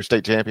your Badger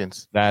State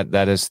champions.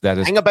 That is.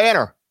 Hang a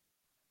banner.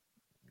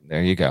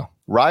 There you go.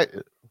 Right.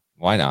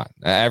 Why not?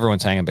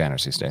 Everyone's hanging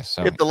banners these days.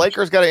 So if the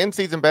Lakers got an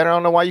in-season banner, I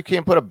don't know why you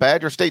can't put a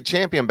Badger State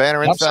champion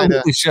banner inside.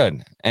 Absolutely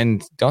should.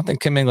 And don't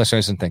think Kim English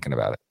isn't thinking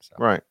about it. So.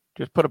 Right.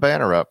 Just put a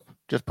banner up.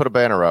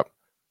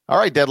 All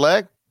right,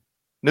 Deadleg.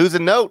 News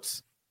and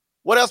notes.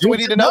 What else do we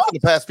need to know for the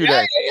past few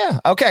days? Yeah.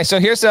 Okay, so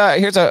here's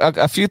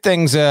a few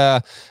things.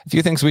 A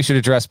few things we should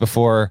address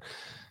before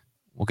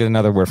we'll get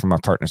another word from our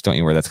partners. Don't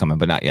you worry, that's coming,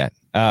 but not yet.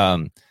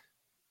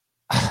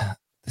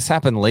 This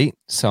happened late,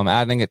 so I'm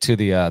adding it to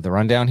the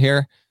rundown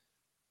here.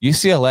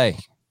 UCLA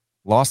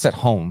lost at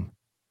home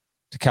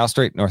to Cal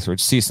State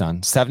Northridge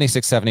CSUN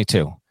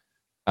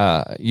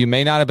 76-72. You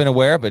may not have been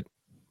aware, but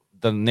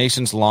the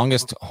nation's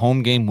longest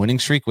home game winning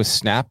streak was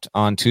snapped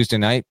on Tuesday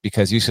night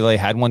because UCLA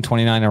had won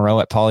 29 in a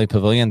row at Pauley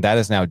Pavilion. That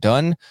is now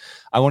done.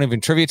 I won't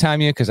even trivia time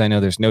you because I know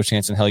there's no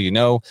chance in hell you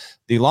know.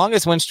 The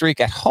longest win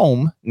streak at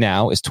home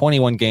now is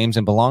 21 games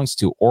and belongs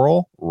to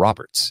Oral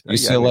Roberts.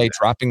 UCLA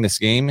dropping this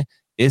game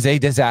is a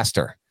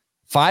disaster.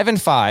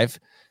 5-5.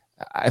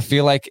 I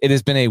feel like it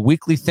has been a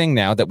weekly thing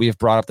now that we have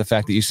brought up the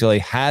fact that UCLA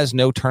has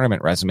no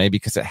tournament resume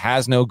because it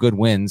has no good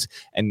wins,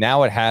 and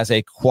now it has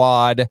a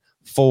quad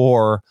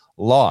 4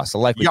 loss.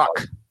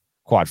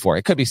 Quad 4.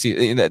 It could be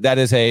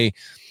that's a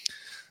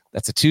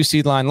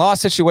 2-seed line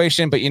loss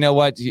situation, but you know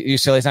what?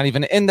 UCLA is not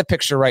even in the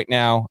picture right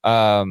now.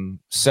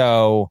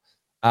 So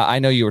I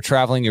know you were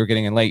traveling, you were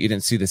getting in late, you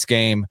didn't see this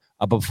game.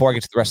 But before I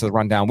get to the rest of the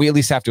rundown, we at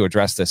least have to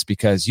address this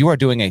because you are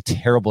doing a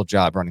terrible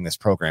job running this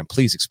program.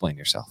 Please explain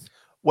yourself.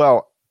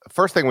 Well,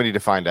 first thing we need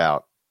to find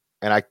out,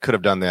 and I could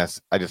have done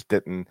this, I just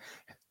didn't.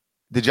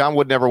 Did John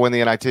Wood never win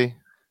the NIT?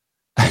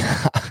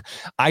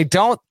 I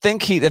don't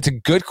think that's a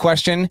good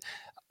question.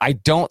 I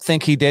don't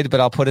think he did, but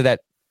I'll put it at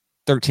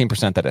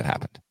 13% that it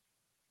happened.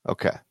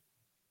 Okay.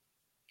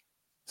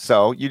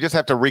 So you just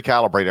have to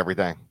recalibrate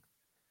everything.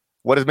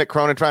 What is Mick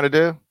Cronin trying to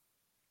do?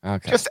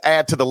 Okay. Just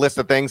add to the list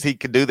of things he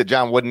could do that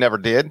John Wood never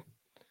did.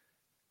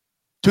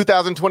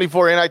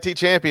 2024 NIT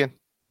champion.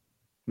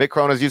 Mick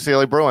Cronin's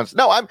UCLA Bruins.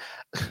 No,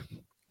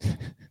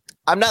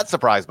 I'm not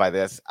surprised by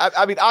this.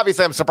 I mean,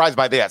 obviously, I'm surprised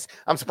by this.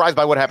 I'm surprised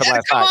by what happened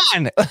last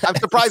night. I'm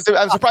surprised.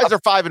 I'm surprised they're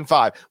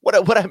 5-5.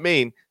 What I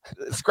mean,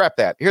 scrap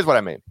that. Here's what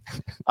I mean.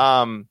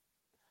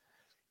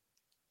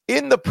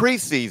 In the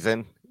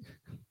preseason,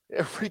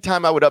 every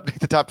time I would update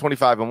the top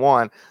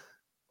 25-1,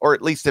 or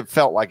at least it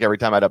felt like every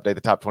time I'd update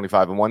the top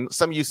 25-1,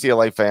 some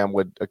UCLA fan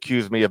would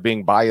accuse me of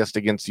being biased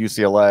against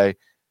UCLA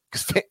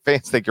because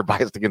fans think you're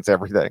biased against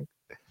everything.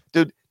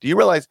 Dude, do you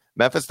realize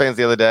Memphis fans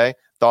the other day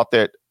thought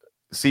that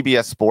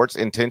CBS Sports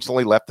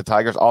intentionally left the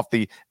Tigers off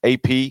the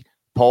AP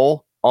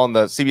poll on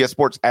the CBS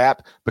Sports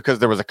app because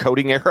there was a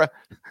coding error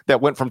that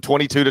went from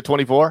 22 to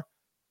 24?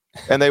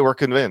 And they were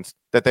convinced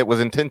that was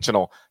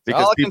intentional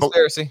because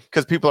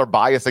people are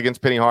biased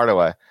against Penny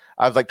Hardaway.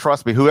 I was like,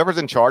 trust me, whoever's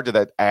in charge of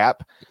that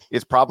app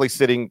is probably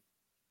sitting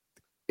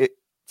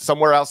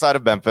somewhere outside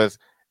of Memphis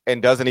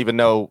and doesn't even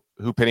know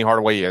who Penny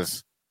Hardaway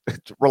is.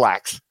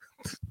 Relax.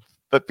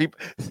 But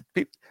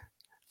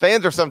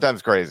fans are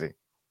sometimes crazy.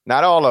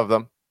 Not all of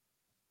them,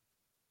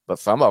 but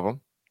some of them.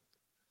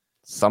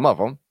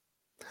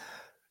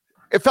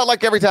 It felt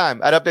like every time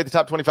I'd update the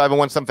top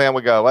 25-1, some fan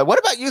would go, what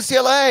about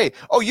UCLA?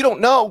 Oh, you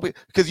don't know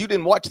because you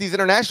didn't watch these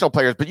international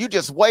players, but you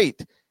just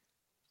wait.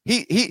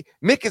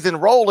 Mick is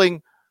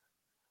enrolling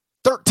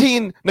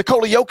 13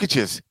 Nikola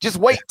Jokic's. Just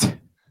wait.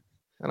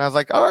 And I was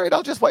like, all right,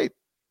 I'll just wait.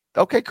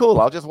 Okay,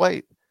 cool. I'll just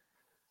wait.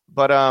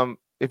 But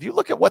if you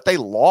look at what they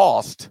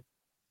lost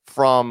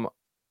from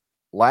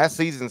last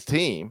season's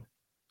team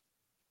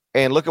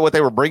and look at what they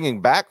were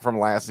bringing back from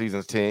last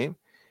season's team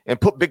and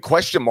put big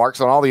question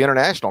marks on all the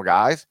international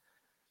guys.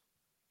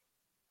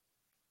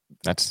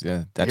 That's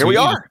here we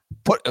are.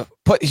 Put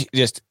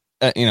just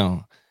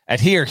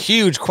adhere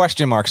huge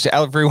question marks to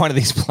every one of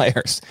these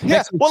players.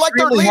 Yeah, well, like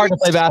they're really hard to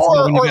play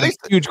basketball when you got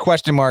a huge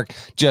question mark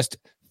just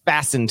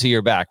fastened to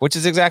your back, which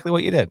is exactly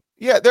what you did.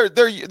 Yeah,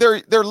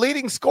 they're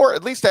leading scorer,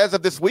 at least as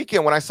of this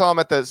weekend. When I saw him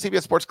at the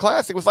CBS Sports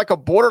Classic, it was like a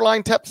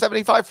borderline top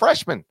 75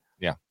 freshman.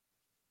 Yeah,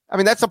 I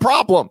mean that's a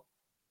problem.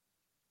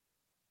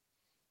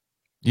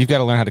 You've got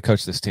to learn how to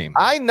coach this team.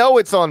 I know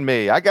it's on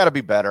me. I got to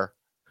be better.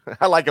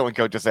 I like it when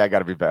coaches say I got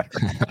to be better.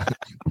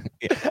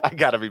 I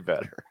got to be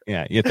better.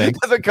 Yeah, you think?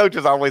 That's what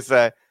coaches always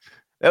say.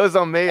 It was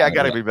on me. I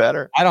got to be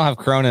better. I don't have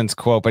Cronin's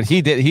quote, but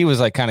he did. He was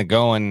like kind of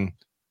going,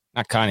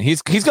 not kind of.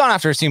 He's gone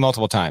after his team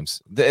multiple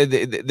times.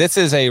 This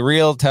is a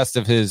real test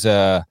of his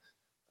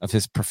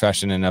his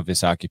profession and of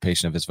his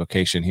occupation, of his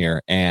vocation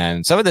here.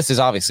 And some of this is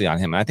obviously on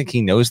him. And I think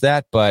he knows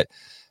that, but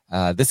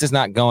this is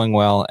not going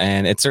well.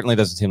 And it certainly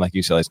doesn't seem like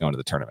UCLA is going to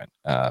the tournament.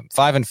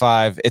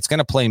 5-5. It's going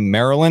to play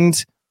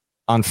Maryland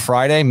on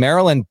Friday.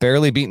 Maryland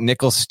barely beat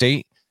Nicholls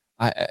State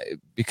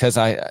because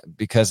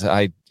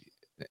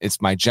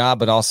it's my job,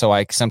 but also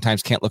I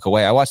sometimes can't look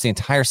away. I watched the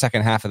entire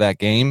second half of that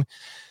game,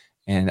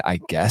 and I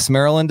guess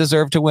Maryland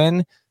deserved to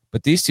win.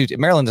 But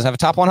Maryland doesn't have a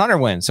top 100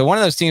 win. So one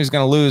of those teams is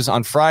going to lose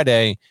on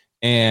Friday,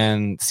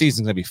 and the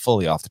season's going to be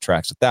fully off the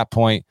tracks at that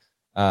point.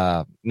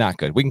 Not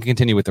good. We can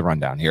continue with the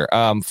rundown here.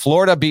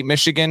 Florida beat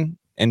Michigan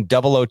in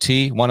double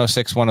OT,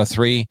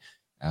 106-103.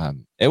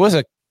 It was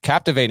a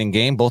captivating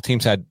game. Both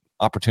teams had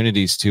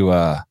opportunities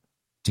to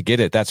get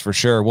it. That's for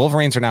sure.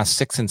 Wolverines are now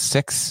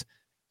 6-6.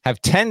 They're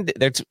going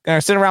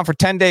to sit around for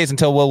 10 days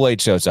until Will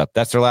Wade shows up.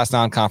 That's their last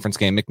non-conference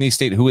game. McNeese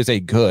State, who is a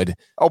good.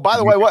 Oh, by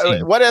the way,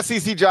 what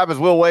SEC job is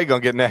Will Wade going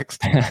to get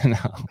next?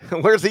 No.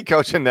 Where's he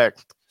coaching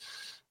next?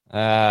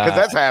 Because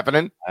that's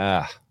happening.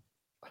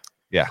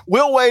 Yeah.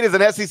 Will Wade is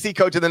an SEC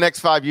coach in the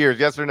next 5 years.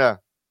 Yes or no?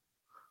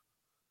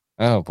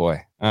 Oh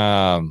boy.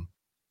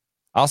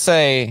 I'll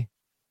say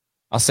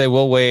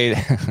Will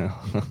Wade.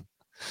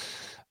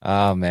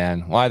 Oh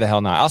man, why the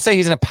hell not? I'll say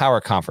he's in a power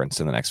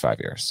conference in the next 5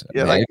 years.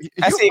 Yeah,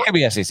 it could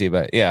be SEC,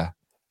 but yeah.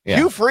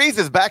 Hugh Freeze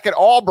is back at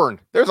Auburn.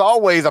 There's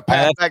always a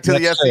path back to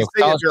the SEC. If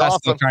you're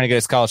awesome. Trying to get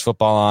his college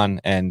football on,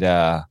 and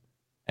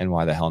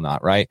why the hell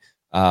not, right?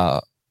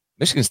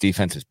 Michigan's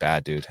defense is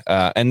bad, dude.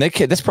 And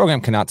this program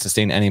cannot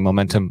sustain any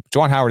momentum.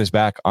 Juwan Howard is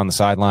back on the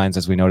sidelines,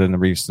 as we noted in the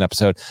recent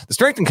episode. The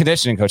strength and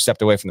conditioning coach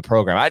stepped away from the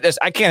program.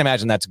 I can't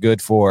imagine that's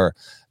good for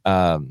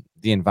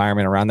the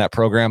environment around that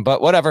program,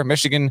 but whatever.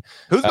 Michigan.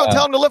 Who's going to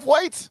tell him to lift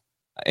weights?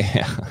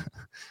 Yeah.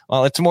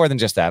 Well, it's more than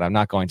just that. I'm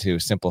not going to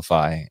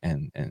simplify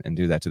and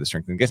do that to the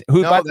strength and conditioning.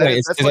 Who, by the way,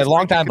 is a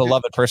long time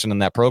beloved person in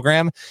that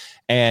program,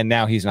 and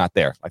now he's not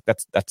there. Like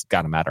that's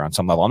got to matter on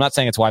some level. I'm not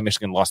saying it's why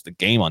Michigan lost the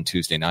game on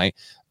Tuesday night.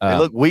 They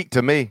look weak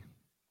to me.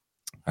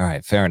 All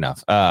right, fair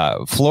enough.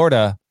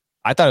 Florida.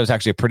 I thought it was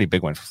actually a pretty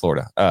big win for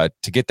Florida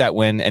to get that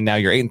win, and now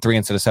you're 8-3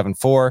 instead of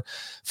 7-4.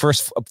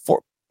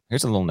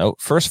 Here's a little note.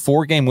 First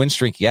 4-game win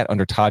streak yet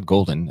under Todd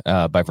Golden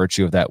by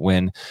virtue of that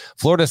win.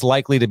 Florida's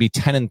likely to be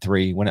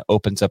 10-3 when it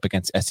opens up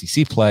against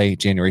SEC play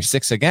January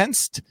 6th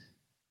against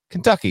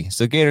Kentucky.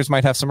 So the Gators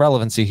might have some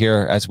relevancy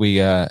here as we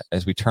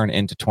turn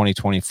into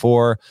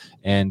 2024.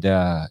 And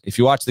if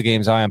you watch the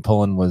game, Zion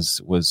Pullen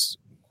was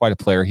quite a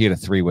player. He had a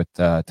 3 with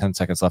 10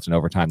 seconds left in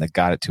overtime that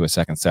got it to a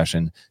second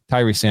session.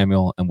 Tyree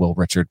Samuel and Will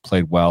Richard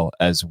played well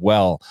as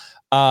well.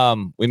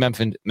 We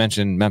mentioned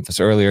Memphis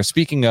earlier.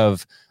 Speaking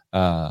of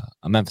a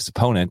Memphis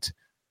opponent,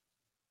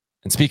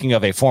 and speaking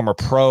of a former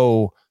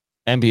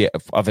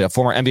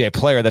NBA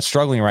player that's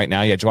struggling right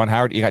now, you got Juwan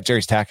Howard, you got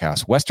Jerry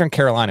Stackhouse. Western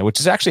Carolina, which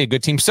is actually a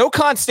good team.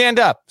 SoCon, stand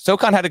up.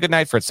 SoCon had a good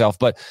night for itself,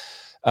 but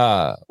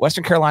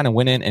Western Carolina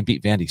went in and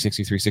beat Vandy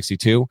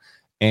 63-62.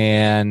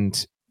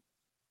 And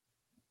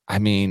I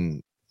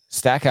mean,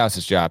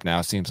 Stackhouse's job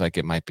now seems like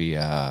it might be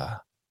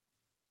out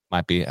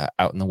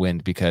in the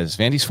wind, because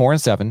Vandy's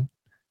 4-7,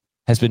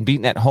 has been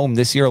beaten at home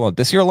this year alone.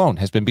 This year alone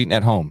has been beaten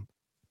at home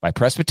by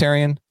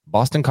Presbyterian,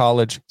 Boston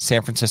College,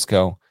 San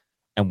Francisco,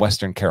 and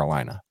Western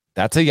Carolina.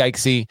 That's a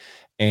yikesy.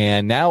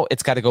 And now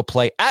it's got to go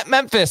play at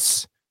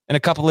Memphis in a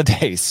couple of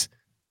days.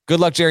 Good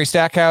luck, Jerry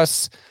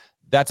Stackhouse.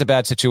 That's a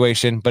bad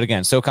situation. But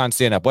again, SoCon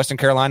stand up. Western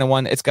Carolina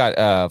won. It's got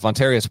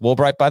Vontarius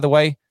Woolbright, by the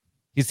way.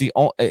 He's him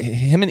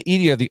and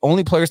Edie are the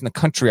only players in the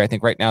country, I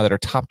think, right now that are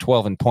top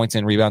 12 in points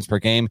and rebounds per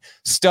game.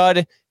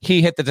 Stud.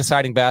 He hit the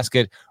deciding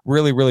basket.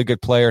 Really, really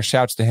good player.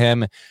 Shouts to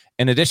him.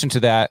 In addition to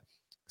that,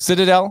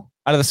 Citadel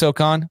out of the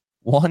SoCon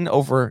won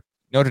over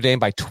Notre Dame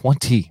by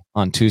 20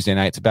 on Tuesday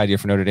night. It's a bad year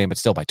for Notre Dame, but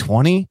still by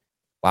 20.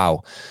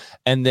 Wow.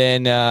 And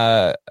then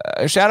a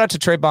shout out to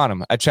Trey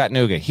Bonham at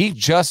Chattanooga. He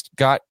just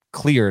got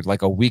cleared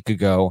like a week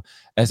ago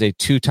as a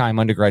 2-time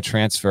undergrad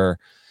transfer.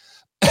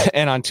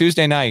 And on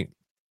Tuesday night,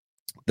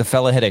 the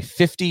fella hit a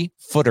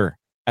 50-footer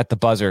at the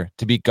buzzer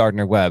to beat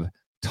Gardner Webb.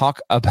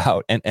 Talk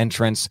about an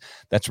entrance.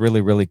 That's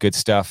really, really good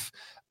stuff.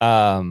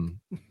 And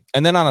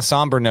then on a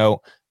somber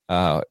note,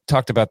 I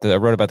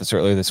wrote about this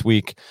earlier this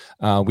week.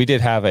 We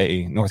did have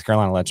a North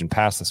Carolina legend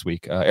pass this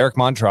week. Eric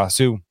Montross,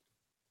 who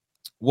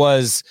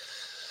was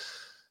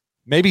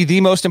maybe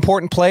the most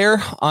important player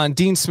on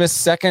Dean Smith's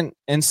second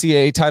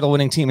NCAA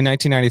title-winning team in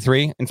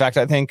 1993. In fact,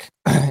 I think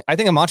if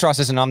Montross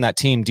isn't on that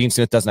team, Dean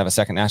Smith doesn't have a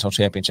second national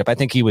championship. I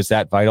think he was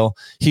that vital.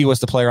 He was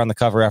the player on the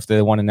cover after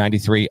they won in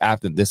 93.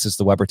 After this is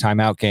the Weber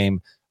timeout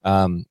game.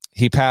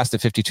 He passed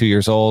at 52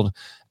 years old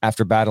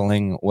after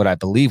battling what I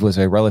believe was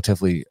a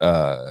relatively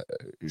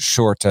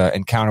short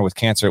encounter with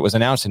cancer. It was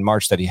announced in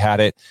March that he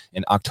had it.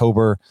 In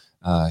October,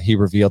 he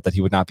revealed that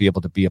he would not be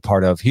able to be a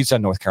part of. He had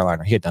done North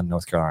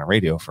Carolina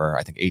radio for,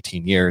 I think,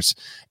 18 years,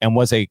 and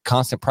was a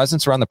constant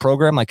presence around the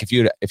program. Like if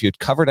you'd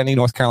covered any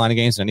North Carolina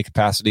games in any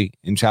capacity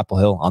in Chapel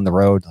Hill on the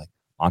road, like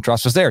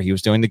Montross was there. He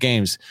was doing the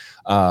games.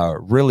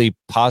 Really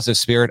positive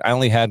spirit. I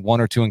only had 1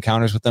 or 2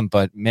 encounters with him,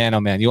 but man, oh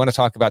man, you want to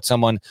talk about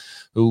someone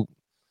who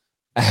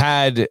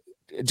had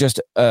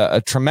just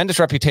a tremendous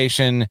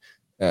reputation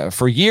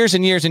for years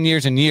and years and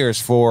years and years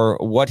for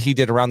what he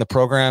did around the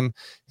program,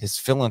 his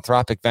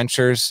philanthropic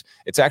ventures.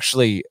 It's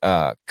actually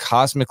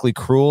cosmically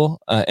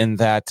cruel in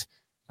that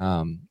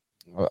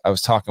I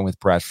was talking with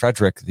Brad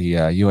Frederick, the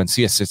UNC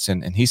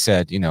assistant, and he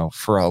said,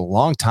 for a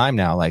long time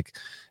now, like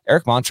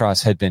Eric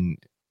Montross had been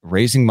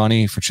raising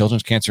money for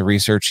children's cancer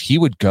research. He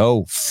would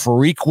go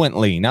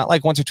frequently, not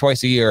like once or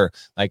twice a year,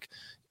 like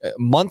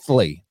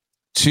monthly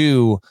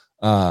to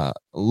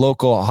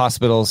local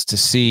hospitals to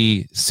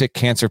see sick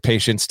cancer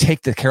patients,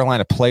 take the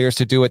Carolina players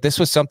to do it. This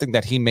was something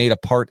that he made a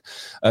part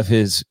of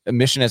his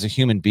mission as a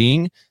human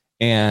being.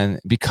 And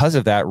because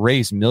of that,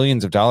 raised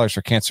millions of dollars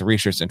for cancer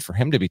research. And for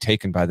him to be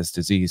taken by this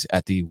disease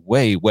at the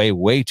way, way,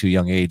 way too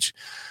young age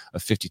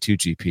of 52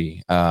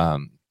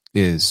 GP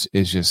is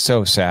just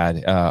so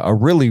sad. A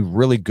really,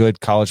 really good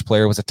college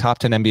player, was a top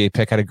 10 NBA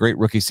pick, had a great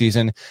rookie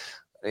season,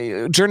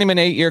 journeyman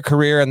 8-year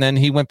career. And then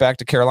he went back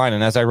to Carolina.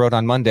 And as I wrote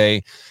on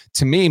Monday,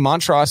 to me,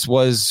 Montross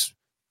was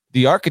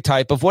the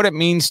archetype of what it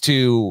means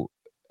to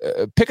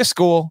pick a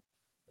school,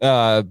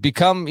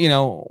 become,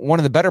 one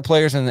of the better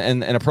players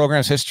in a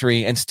program's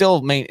history, and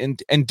still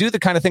and do the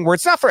kind of thing where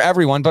it's not for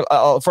everyone, but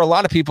for a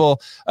lot of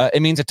people, it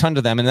means a ton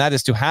to them. And that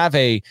is to have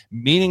a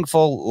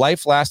meaningful,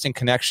 life-lasting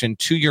connection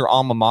to your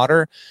alma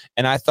mater.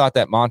 And I thought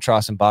that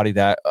Montross embodied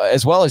that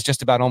as well as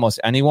just about almost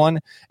anyone.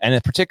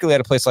 And particularly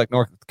at a place like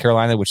North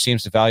Carolina, which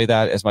seems to value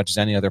that as much as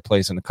any other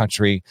place in the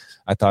country,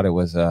 I thought it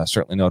was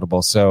certainly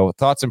notable. So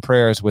thoughts and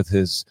prayers with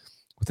his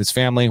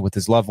family, with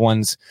his loved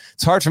ones.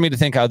 It's hard for me to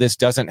think how this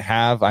doesn't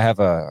have. I have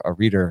a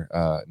reader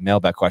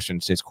mailbag question,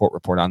 today's court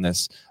report on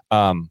this.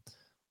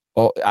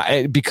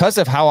 Because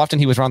of how often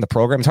he was around the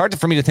program, it's hard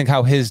for me to think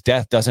how his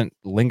death doesn't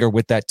linger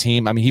with that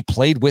team. I mean, he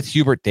played with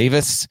Hubert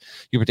Davis.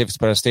 Hubert Davis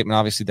put out a statement,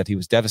 obviously, that he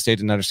was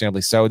devastated, and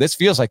understandably so. This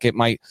feels like it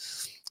might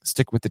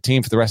stick with the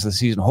team for the rest of the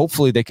season.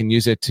 Hopefully they can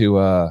use it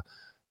to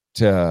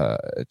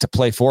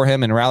play for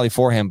him and rally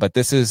for him, but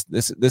this is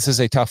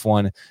a tough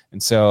one,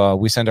 and so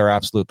we send our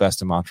absolute best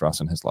to Montross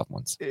and his loved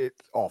ones.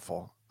 It's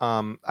awful.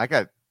 I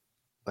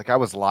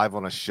was live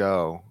on a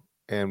show,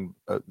 and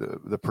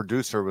the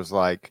producer was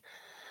like,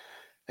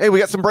 "Hey, we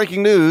got some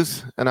breaking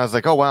news," and I was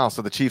like, "Oh wow!"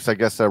 So the Chiefs, I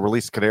guess,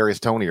 released Kadarius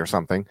Toney or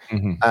something,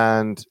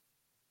 and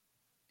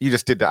you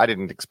just did that. I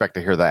didn't expect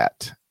to hear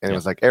that, and it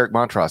was like Eric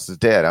Montross is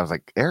dead. I was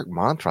like, Eric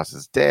Montross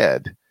is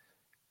dead,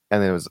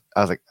 and I was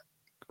like,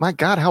 my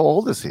God, how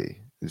old is he?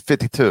 He's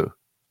 52.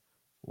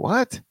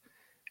 What?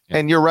 Yeah.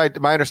 And you're right.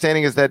 My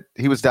understanding is that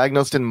he was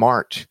diagnosed in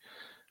March,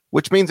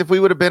 which means if we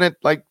would have been at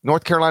like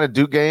North Carolina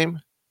Duke game,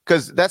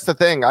 because that's the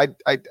thing. I'm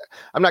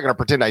not going to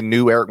pretend I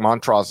knew Eric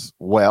Montross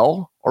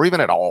well or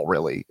even at all,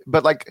 really.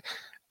 But like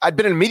I'd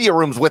been in media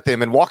rooms with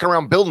him and walking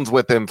around buildings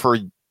with him for,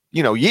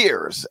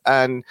 years.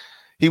 And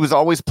he was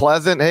always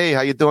pleasant. Hey,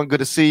 how you doing? Good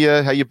to see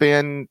you. How you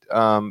been?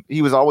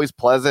 He was always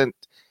pleasant.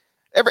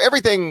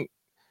 Everything.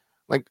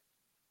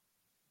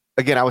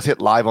 Again, I was hit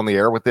live on the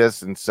air with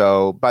this, and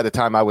so by the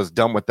time I was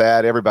done with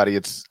that,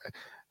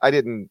 I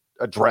didn't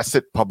address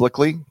it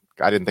publicly.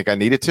 I didn't think I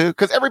needed to,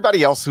 because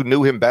everybody else who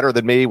knew him better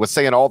than me was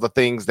saying all the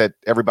things that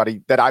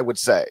I would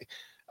say.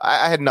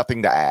 I had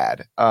nothing to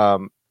add.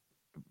 But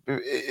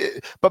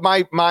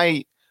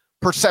my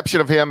perception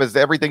of him is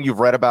everything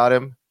you've read about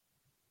him.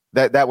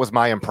 That was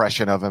my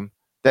impression of him.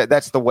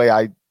 That's the way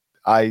I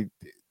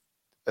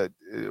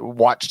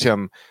watched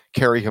him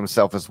carry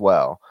himself as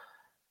well,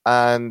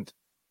 and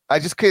I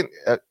just can't.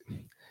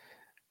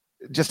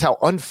 Just how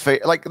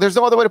unfair. Like, there's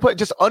no other way to put it.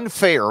 Just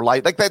unfair.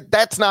 Like that.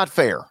 That's not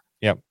fair.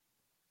 Yep.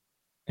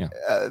 Yeah.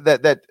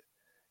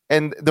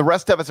 And the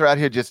rest of us are out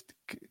here just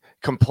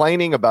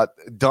complaining about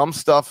dumb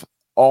stuff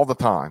all the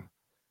time.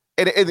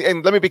 And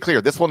let me be clear.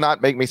 This will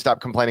not make me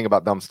stop complaining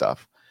about dumb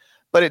stuff,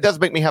 but it does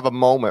make me have a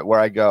moment where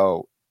I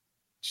go,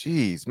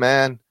 "Geez,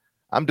 man,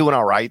 I'm doing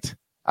all right.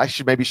 I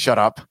should maybe shut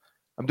up.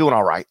 I'm doing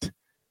all right."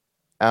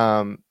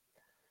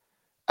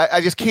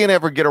 I just can't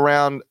ever get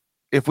around.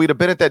 If we'd have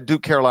been at that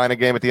Duke Carolina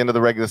game at the end of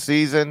the regular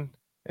season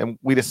and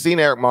we'd have seen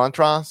Eric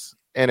Montross,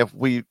 and if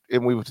we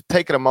would have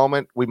taken a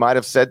moment, we might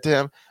have said to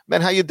him,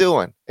 "Man, how you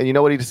doing?" And you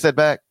know what he just said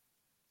back?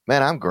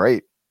 "Man, I'm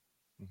great.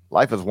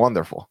 Life is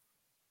wonderful.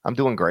 I'm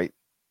doing great."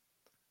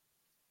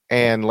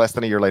 And less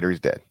than a year later, he's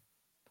dead.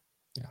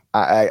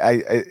 Yeah.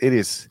 It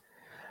is,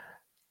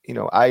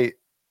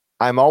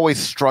 I'm always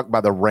struck by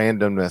the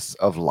randomness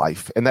of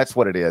life. And that's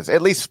what it is,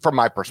 at least from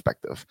my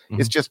perspective. Mm-hmm.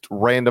 It's just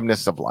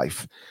randomness of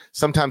life.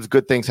 Sometimes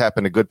good things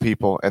happen to good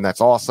people, and that's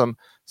awesome.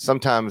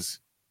 Sometimes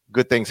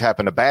good things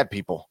happen to bad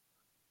people.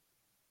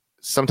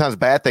 Sometimes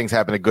bad things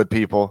happen to good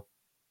people.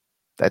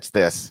 That's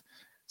this.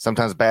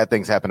 Sometimes bad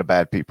things happen to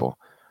bad people.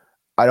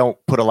 I don't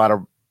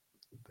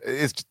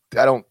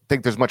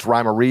think there's much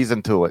rhyme or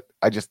reason to it.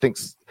 I just think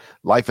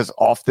life is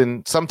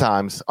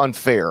sometimes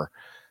unfair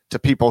to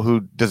people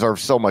who deserve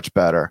so much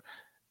better.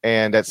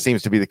 And that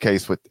seems to be the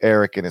case with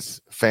Eric and his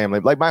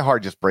family. Like, my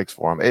heart just breaks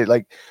for him.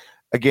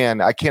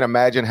 Again, I can't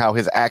imagine how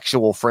his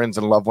actual friends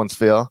and loved ones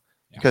feel,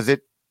 because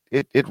it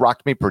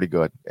rocked me pretty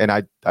good. And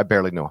I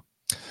barely knew him.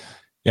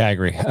 Yeah, I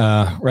agree.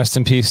 Rest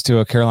in peace to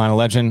a Carolina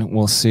legend.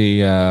 We'll see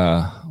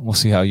how UNC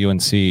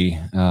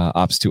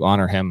opts to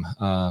honor him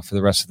for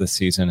the rest of the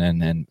season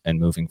and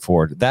moving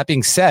forward. That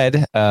being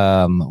said,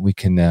 Carolina's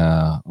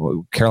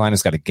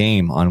got a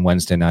game on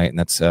Wednesday night, and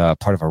that's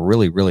part of a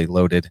really, really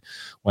loaded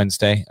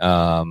Wednesday.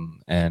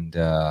 And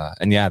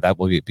that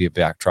will be a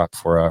backdrop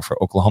for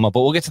Oklahoma. But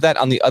we'll get to that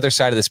on the other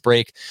side of this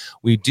break.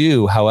 We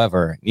do,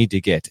 however, need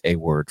to get a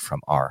word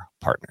from our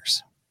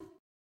partners.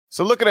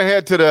 So looking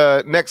ahead to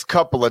the next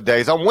couple of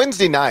days, on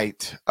Wednesday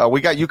night,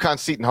 we got UConn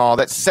Seton Hall.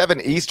 That's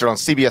 7 Eastern on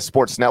CBS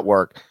Sports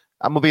Network.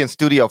 I'm going to be in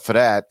studio for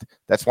that.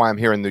 That's why I'm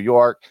here in New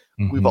York.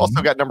 Mm-hmm. We've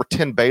also got number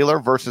 10 Baylor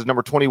versus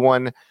number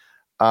 21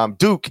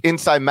 Duke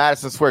inside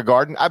Madison Square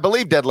Garden. I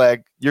believe,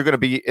 Deadleg, you're going to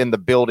be in the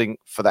building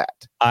for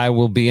that. I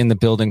will be in the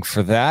building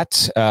for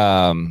that.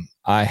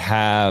 I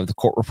have the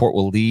court report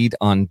will lead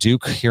on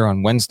Duke here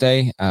on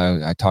Wednesday.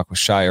 I talked with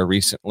Shire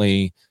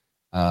recently.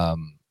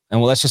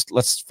 And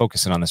let's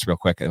focus in on this real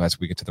quick as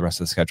we get to the rest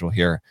of the schedule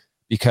here,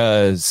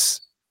 because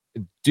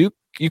Duke,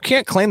 you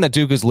can't claim that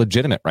Duke is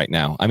legitimate right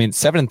now. I mean,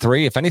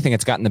 7-3, if anything,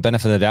 it's gotten the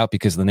benefit of the doubt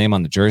because of the name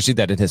on the jersey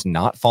that it is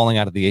not falling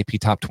out of the AP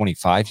top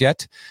 25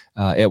 yet.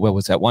 It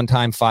was at one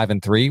time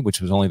 5-3, which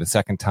was only the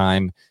second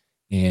time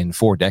in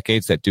 4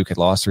 decades that Duke had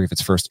lost 3 of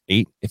its first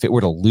 8. If it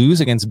were to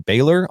lose against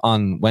Baylor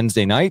on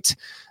Wednesday night,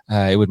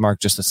 it would mark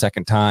just the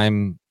second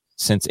time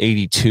since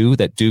 82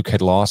 that Duke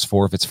had lost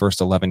 4 of its first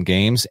 11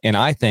 games. And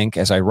I think,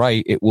 as I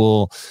write, it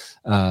will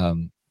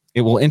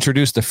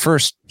introduce the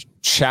first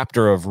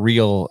chapter of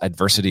real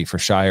adversity for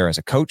Shire as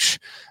a coach.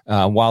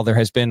 While there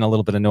has been a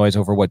little bit of noise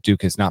over what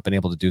Duke has not been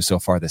able to do so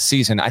far this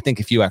season, I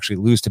think if you actually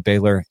lose to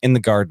Baylor in the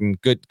Garden,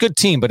 good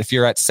team, but if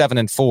you're at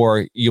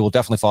 7-4, you will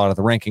definitely fall out of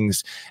the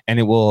rankings, and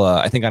it will,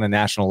 I think, on a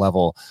national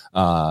level,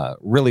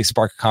 really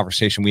spark a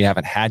conversation we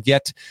haven't had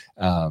yet.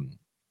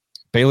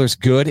 Baylor's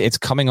good. It's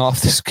coming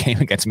off this game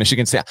against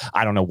Michigan State.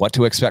 I don't know what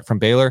to expect from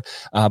Baylor,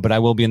 but I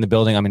will be in the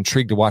building. I'm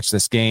intrigued to watch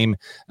this game.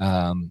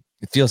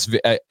 It feels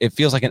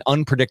like an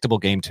unpredictable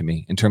game to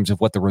me in terms of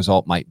what the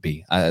result might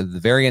be. The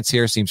variance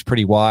here seems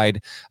pretty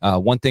wide.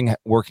 One thing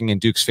working in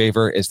Duke's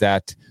favor is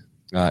that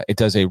it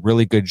does a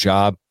really good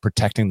job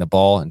protecting the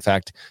ball. In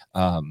fact,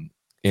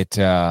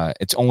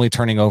 it's only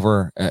turning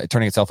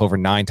itself over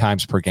 9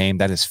 times per game.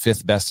 That is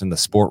 5th best in the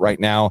sport right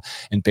now.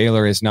 And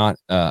Baylor is not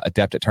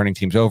adept at turning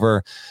teams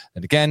over.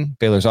 And again,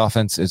 Baylor's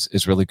offense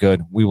is really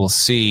good. We will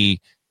see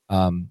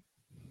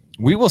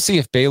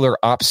if Baylor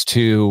opts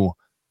to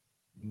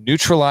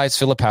neutralize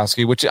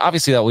Filipowski, which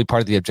obviously that will be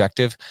part of the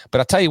objective. But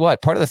I'll tell you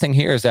what, part of the thing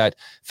here is that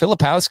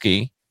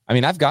Filipowski, I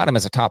mean, I've got him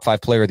as a top 5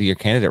 player of the year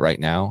candidate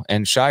right now.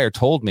 And Shire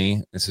told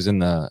me, this is in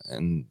the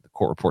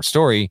court report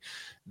story,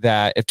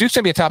 that if Duke's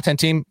going to be a top 10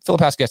 team,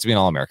 Filipowski has to be an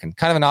All-American.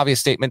 Kind of an obvious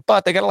statement,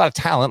 but they got a lot of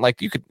talent.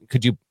 Like,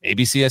 could you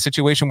maybe see a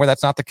situation where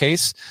that's not the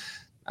case?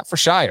 Not for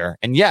Shire.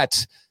 And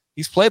yet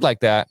he's played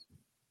like that.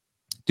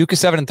 Duke is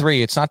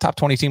 7-3. It's not top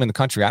 20 team in the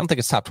country. I don't think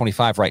it's top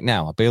 25 right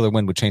now. A Baylor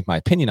win would change my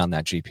opinion on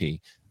that, GP.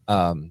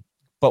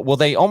 But will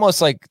they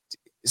almost, like,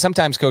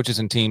 sometimes coaches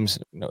and teams,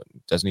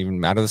 doesn't even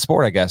matter the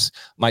sport, I guess,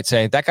 might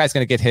say that guy's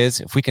going to get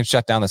his. If we can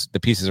shut down the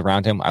pieces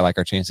around him, I like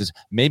our chances.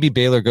 Maybe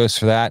Baylor goes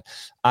for that.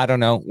 I don't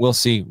know. We'll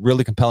see.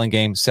 Really compelling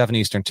game, 7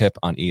 Eastern tip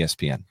on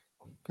ESPN.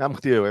 I'm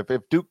with you. If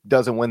Duke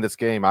doesn't win this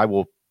game, I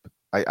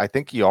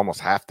think you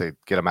almost have to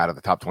get them out of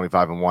the top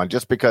 25 and 1,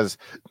 just because,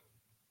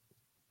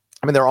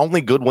 I mean, their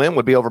only good win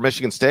would be over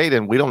Michigan State,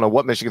 and we don't know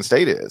what Michigan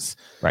State is.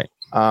 Right.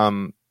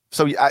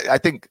 So I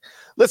think,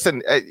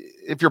 listen,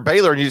 if you're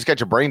Baylor and you just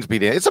get your brains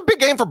beat in, it's a big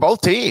game for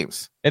both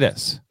teams. It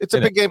is. It's a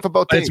big game for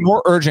both teams. It's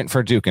more urgent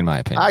for Duke, in my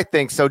opinion. I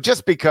think so,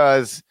 just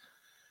because,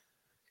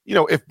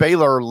 if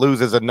Baylor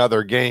loses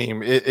another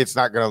game, it's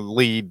not going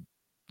to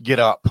get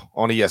up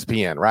on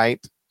ESPN, right?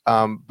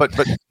 But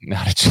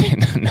not a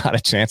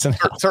chance.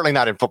 Certainly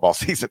not in football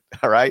season.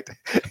 All right.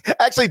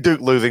 Actually, Duke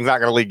losing is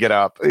not going to get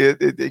up.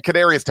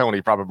 Kadarius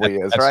Toney probably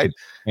is, right?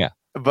 True. Yeah.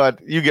 But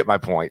you get my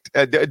point.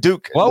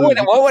 Duke. What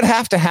would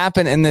have to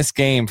happen in this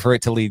game for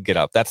it to get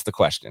up? That's the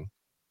question.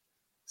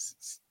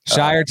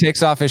 Shire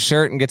takes off his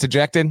shirt and gets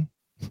ejected.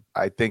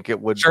 I think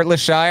it would. Shirtless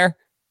Shire.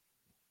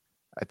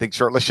 I think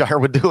shirtless Shire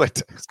would do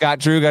it. Scott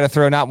Drew got to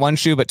throw not one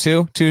shoe but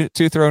two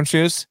thrown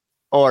shoes.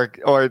 Or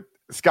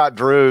Scott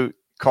Drew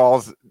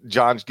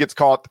gets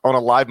caught on a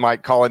live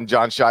mic calling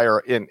John Shire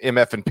in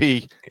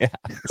MF&P. Yeah,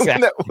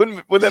 exactly.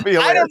 Wouldn't that be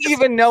hilarious? I don't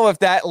even know if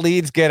that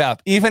leads get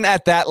up, even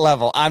at that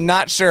level. I'm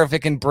not sure if it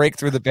can break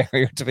through the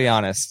barrier, to be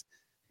honest.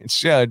 It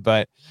should,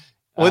 but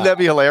wouldn't that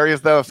be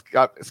hilarious though if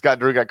Scott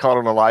Drew got caught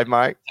on a live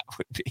mic? That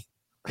would be.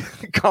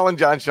 Calling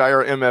John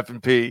Shire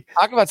MF&P.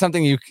 Talk about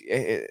something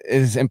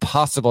is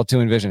impossible to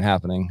envision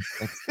happening.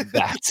 Like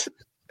that.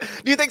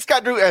 Do you think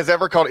Scott Drew has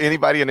ever called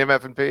anybody an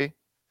MF&P?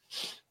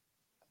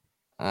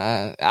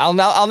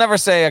 I'll never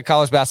say a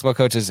college basketball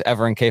coach is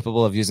ever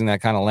incapable of using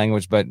that kind of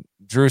language, but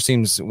Drew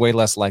seems way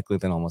less likely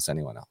than almost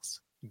anyone else.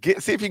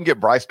 See if you can get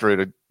Bryce Drew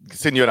to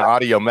send you an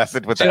audio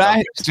message with So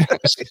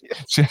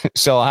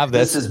I'll have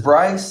this. This is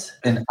Bryce,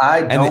 and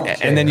I don't care.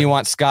 And then you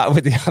want Scott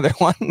with the other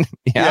one?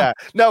 Yeah.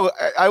 No,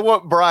 I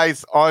want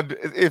Bryce on.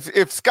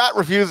 If Scott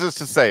refuses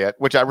to say it,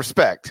 which I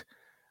respect,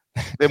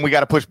 then we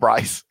got to push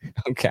Bryce.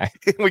 Okay.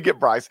 We get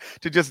Bryce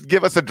to just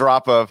give us a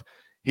drop of,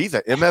 he's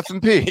an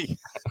MF&P.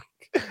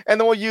 And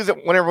then we'll use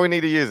it whenever we need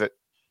to use it.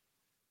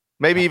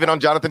 Maybe even on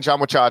Jonathan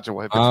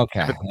Chamachacha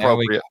if it's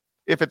appropriate.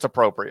 If it's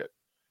appropriate.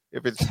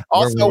 If it's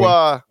also,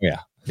 I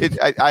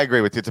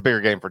agree with you. It's a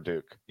bigger game for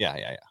Duke.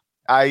 Yeah.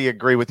 I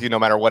agree with you. No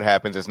matter what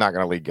happens, it's not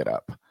going to lead get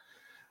up.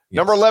 Yes.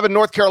 Number 11,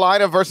 North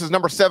Carolina versus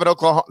number 7,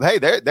 Oklahoma. Hey,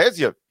 there's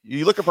you.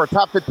 You looking for a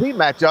top 15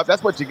 matchup?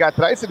 That's what you got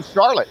tonight. It's in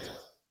Charlotte.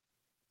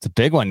 It's a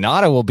big one.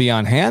 Nada will be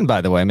on hand,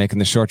 by the way, making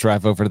the short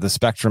drive over to the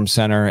Spectrum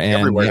Center. And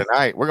everywhere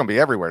tonight. We're going to be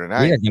everywhere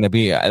tonight. We are going to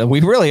be.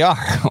 We really are.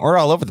 We're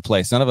all over the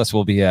place. None of us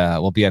will be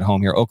at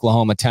home here.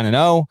 Oklahoma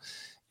 10-0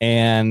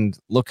 and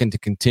looking to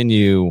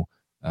continue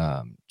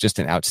just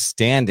an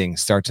outstanding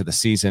start to the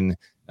season.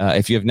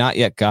 If you have not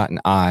yet gotten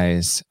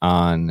eyes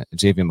on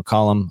J.V.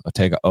 McCollum,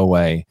 Otega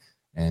Owe,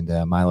 and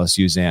Milos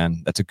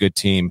Uzan, that's a good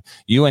team.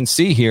 UNC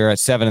here at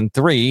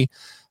 7-3.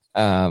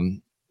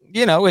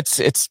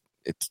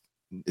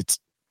 It's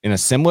in a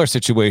similar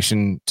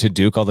situation to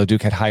Duke, although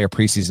Duke had higher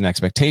preseason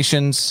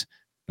expectations.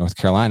 North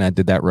Carolina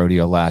did that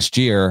rodeo last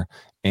year,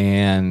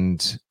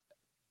 and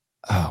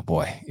oh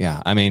boy,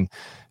 yeah. I mean,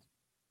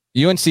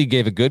 UNC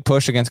gave a good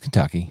push against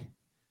Kentucky.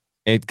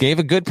 It gave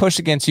a good push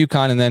against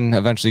UConn, and then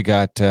eventually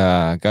got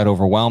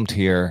overwhelmed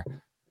here.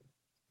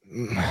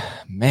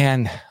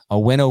 Man, a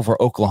win over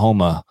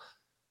Oklahoma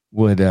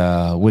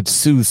would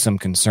soothe some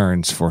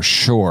concerns for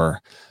sure,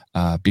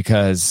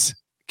 because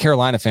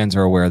Carolina fans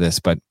are aware of this,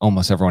 but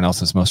almost everyone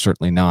else is most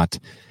certainly not.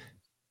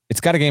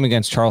 It's got a game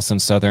against Charleston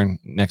Southern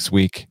next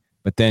week,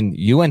 but then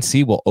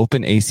UNC will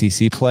open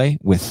ACC play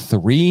with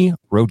 3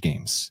 road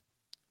games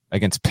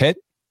against Pitt,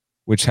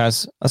 which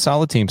has a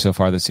solid team so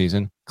far this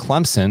season,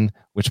 Clemson,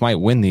 which might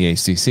win the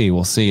ACC.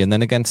 We'll see. And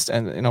then against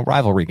a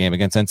rivalry game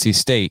against NC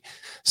State.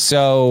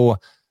 So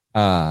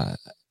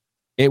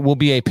it will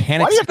be a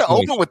panic. Why do you have to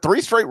open with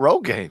 3 straight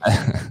road games?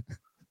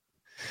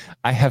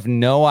 I have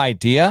no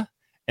idea.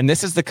 And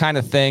this is the kind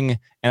of thing,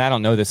 and I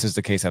don't know this is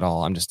the case at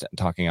all. I'm just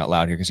talking out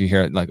loud here because you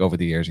hear it, like, over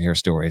the years, you hear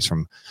stories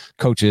from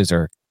coaches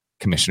or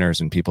commissioners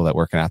and people that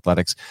work in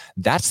athletics.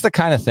 That's the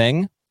kind of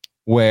thing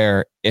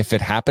where if it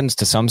happens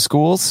to some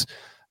schools,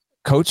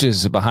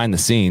 coaches behind the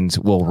scenes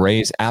will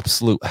raise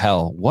absolute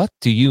hell. What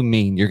do you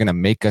mean you're going to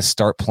make us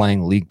start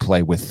playing league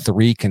play with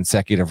 3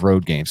 consecutive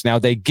road games? Now,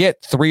 they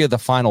get 3 of the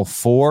final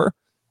 4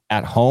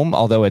 at home,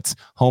 although it's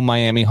home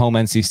Miami, home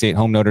NC State,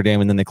 home Notre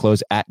Dame, and then they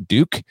close at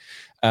Duke.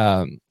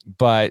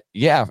 But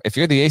yeah, if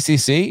you're the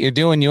ACC, you're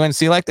doing UNC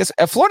like this.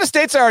 Florida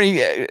State's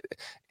already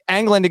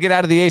angling to get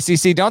out of the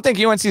ACC. Don't think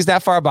UNC is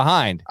that far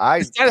behind.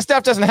 This kind of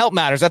stuff doesn't help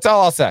matters. That's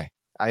all I'll say.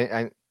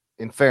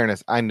 In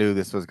fairness, I knew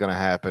this was going to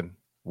happen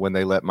when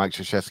they let Mike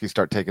Krzyzewski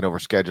start taking over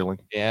scheduling.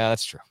 Yeah,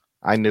 that's true.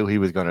 I knew he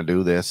was going to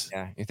do this.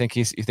 Yeah, you think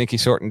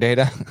he's sorting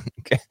data,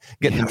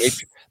 getting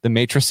the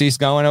matrices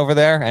going over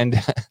there,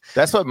 and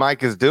that's what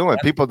Mike is doing.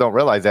 People don't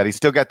realize that he's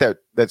still got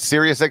that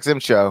Sirius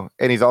XM show,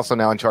 and he's also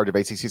now in charge of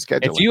ACC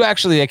scheduling. If you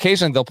actually,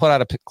 occasionally they'll put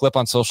out a clip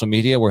on social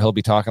media where he'll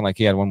be talking, like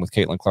he had one with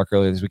Caitlin Clark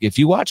earlier this week. If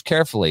you watch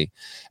carefully,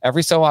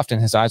 every so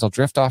often his eyes will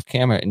drift off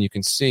camera, and you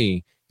can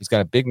see he's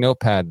got a big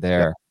notepad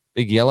there,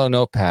 big yellow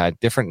notepad,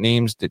 different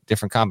names,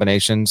 different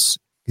combinations.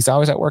 He's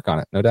always at work on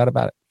it, no doubt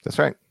about it. That's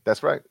right.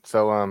 That's right.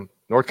 So,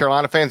 North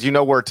Carolina fans, you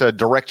know where to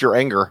direct your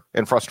anger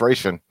and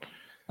frustration.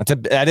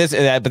 That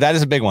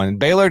is a big one.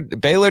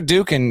 Baylor,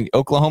 Duke, and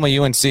Oklahoma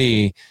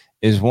UNC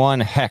is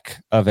one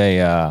heck of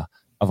a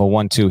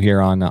 1-2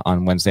 here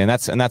on Wednesday, and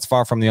that's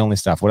far from the only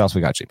stuff. What else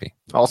we got, GP?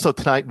 Also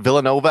tonight,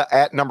 Villanova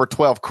at number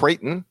 12,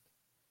 Creighton.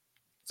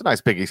 It's a nice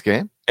Big East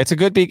game. It's a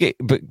good Big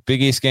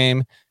East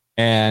game,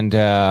 and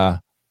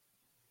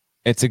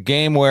it's a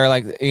game where,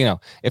 like,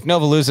 if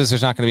Nova loses,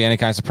 there's not going to be any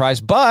kind of surprise.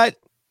 But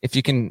if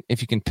you can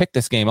pick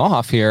this game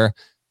off here,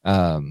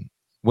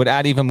 would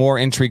add even more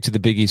intrigue to the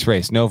Big East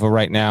race. Nova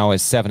right now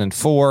is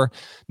 7-4,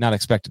 not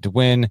expected to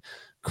win.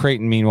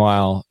 Creighton,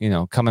 meanwhile,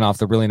 coming off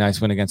the really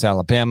nice win against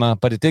Alabama,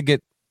 but it did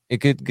get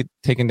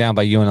taken down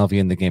by UNLV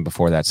in the game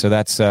before that. So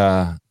that's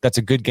a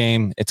good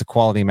game. It's a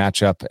quality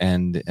matchup,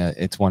 and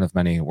it's one of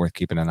many worth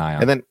keeping an eye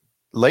on. And then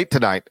late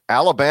tonight,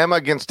 Alabama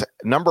against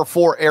number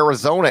 4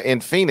 Arizona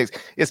in Phoenix.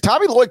 Is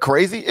Tommy Lloyd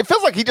crazy? It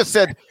feels like he just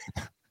said.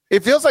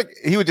 It feels like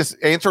he would just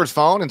answer his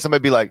phone and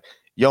somebody be like,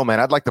 "Yo,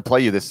 man, I'd like to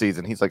play you this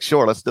season." He's like,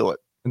 "Sure, let's do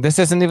it." This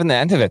isn't even the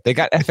end of it. They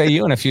got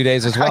FAU in a few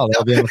days as well.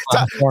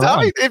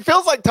 It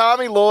feels like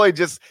Tommy Lloyd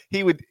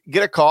he would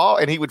get a call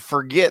and he would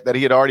forget that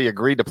he had already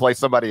agreed to play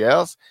somebody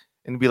else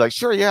and be like,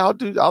 "Sure, yeah,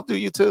 I'll do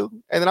you too."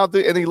 And then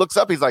and he looks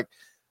up, he's like,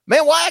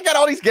 Man, why I got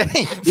all these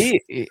games?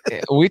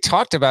 We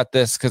talked about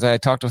this because I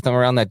talked with him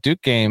around that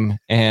Duke game,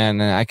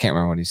 and I can't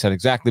remember what he said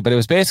exactly, but it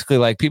was basically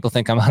like people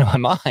think I'm out of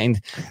my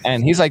mind,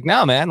 and he's like,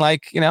 "No, man,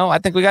 like I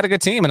think we got a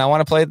good team, and I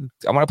want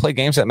to play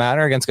games that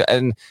matter against."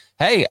 And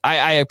hey,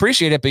 I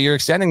appreciate it, but you're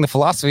extending the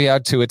philosophy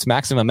out to its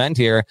maximum end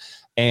here.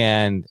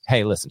 And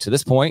hey, listen, to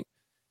this point,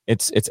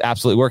 it's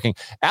absolutely working.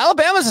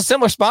 Alabama's a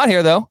similar spot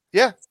here, though.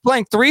 Yeah,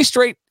 playing 3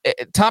 straight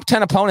top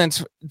 10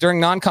 opponents during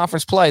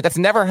non-conference play. That's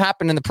never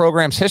happened in the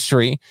program's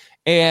history.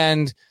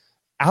 And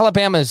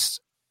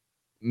Alabama's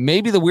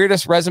maybe the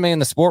weirdest resume in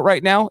the sport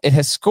right now. It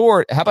has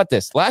scored. How about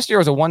this? Last year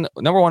was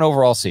number 1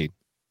 overall seed.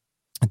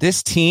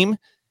 This team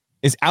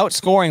is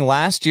outscoring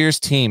last year's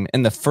team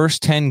in the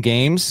first 10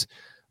 games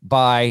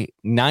by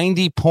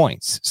 90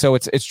 points. So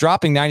it's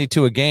dropping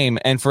 92 a game.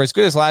 And for as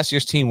good as last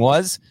year's team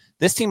was,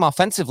 this team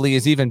offensively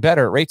is even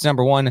better. It rates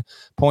number 1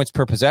 points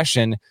per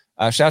possession.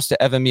 Shouts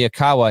to Evan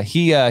Miyakawa.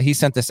 He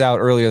sent this out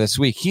earlier this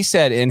week. He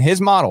said in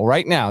his model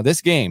right now, this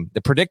game,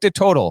 the predicted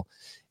total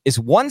is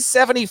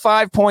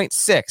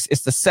 175.6.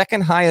 It's the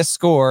second highest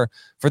score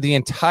for the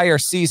entire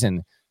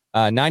season.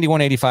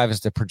 91-85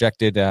 is the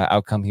projected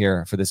outcome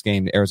here for this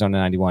game. Arizona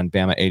 91,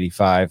 Bama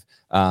 85.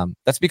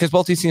 That's because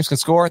both these teams can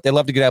score. They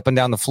love to get up and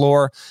down the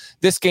floor.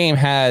 This game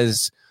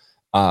has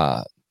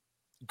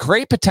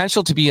great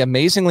potential to be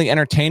amazingly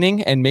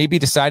entertaining and maybe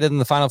decided in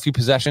the final few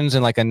possessions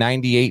in like a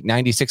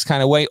 98-96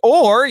 kind of way.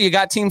 Or you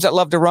got teams that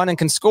love to run and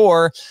can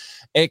score.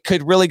 It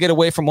could really get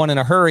away from one in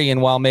a hurry.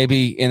 And while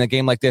maybe in a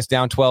game like this,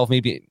 down 12,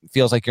 maybe it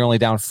feels like you're only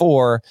down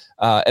 4,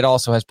 it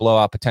also has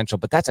blowout potential.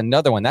 But that's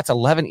another one. That's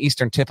 11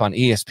 Eastern tip on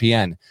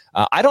ESPN.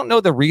 I don't know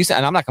the reason,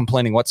 and I'm not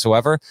complaining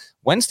whatsoever.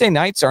 Wednesday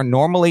nights are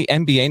normally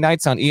NBA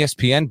nights on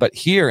ESPN, but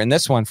here in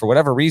this one, for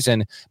whatever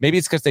reason, maybe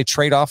it's because they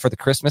trade off for the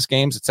Christmas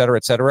games, et cetera,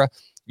 et cetera.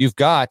 You've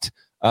got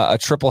a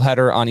triple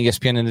header on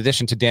ESPN in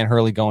addition to Dan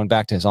Hurley going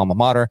back to his alma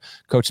mater,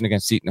 coaching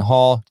against Seton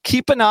Hall.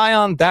 Keep an eye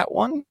on that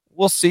one.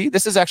 We'll see.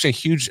 This is actually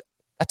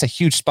a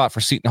huge spot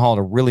for Seton Hall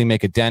to really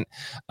make a dent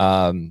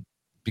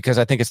because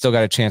I think it's still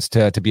got a chance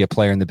to be a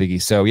player in the Big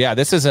East. So yeah,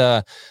 this is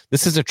a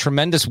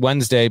tremendous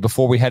Wednesday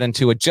before we head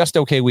into a just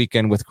okay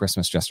weekend with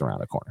Christmas just around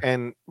the corner.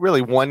 And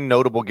really one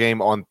notable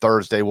game on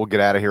Thursday. We'll get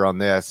out of here on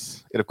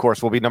this. It, of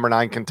course, will be number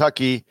 9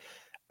 Kentucky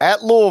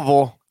at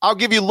Louisville. I'll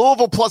give you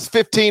Louisville plus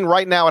 15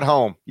 right now at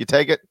home. You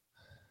take it?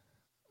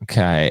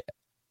 Okay.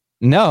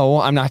 No,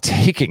 I'm not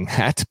taking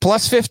that.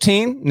 Plus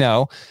 15?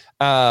 No.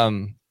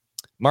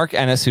 Mark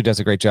Ennis, who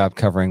does a great job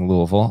covering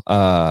Louisville,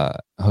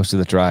 hosted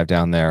the drive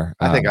down there.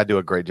 I think I do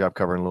a great job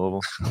covering Louisville.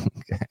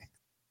 Okay.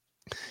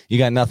 You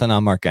got nothing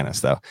on Mark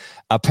Ennis, though.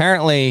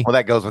 Apparently, well,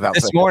 that goes without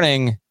this saying.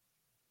 Morning.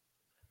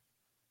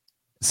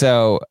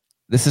 So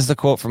this is the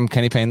quote from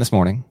Kenny Payne this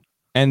morning.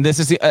 And this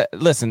is the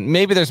listen,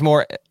 maybe there's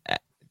more.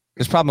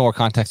 There's probably more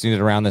context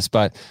needed around this,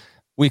 but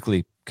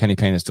weekly, Kenny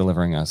Payne is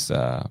delivering us.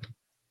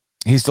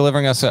 He's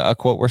delivering us a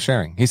quote we're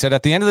sharing. He said,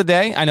 "At the end of the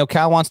day, I know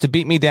Cal wants to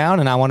beat me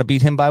down, and I want to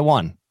beat him by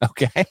 1."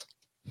 Okay. At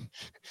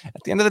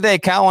the end of the day,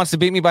 Cal wants to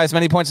beat me by as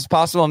many points as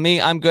possible. And me,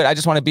 I'm good. I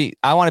want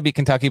to beat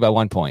Kentucky by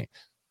 1 point.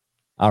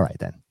 All right,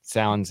 then.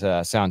 Sounds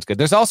good.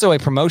 There's also a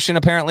promotion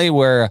apparently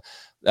where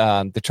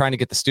they're trying to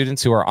get the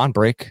students who are on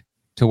break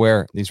to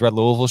wear these red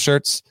Louisville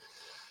shirts.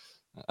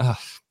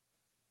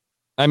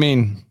 I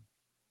mean,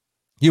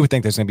 you would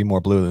think there's going to be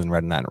more blue than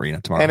red in that arena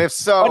tomorrow. And if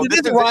so, but it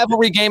is a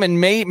rivalry game, and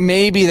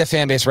maybe the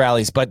fan base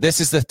rallies. But this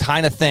is the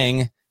kind of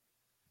thing,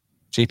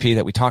 JP,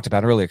 that we talked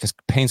about earlier, because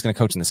Payne's going to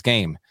coach in this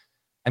game.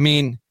 I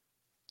mean,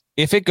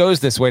 if it goes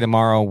this way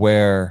tomorrow,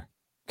 where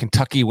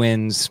Kentucky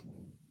wins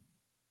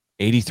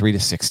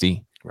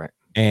 83-60, right,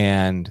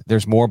 and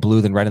there's more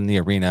blue than red in the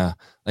arena,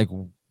 like,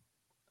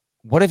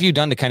 what have you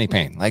done to Kenny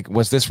Payne? Like,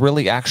 was this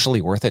really actually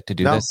worth it to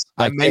do this?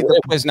 Like, it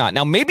was not.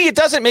 Now, maybe it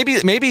doesn't.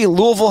 Maybe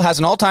Louisville has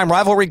an all-time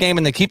rivalry game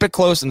and they keep it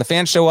close and the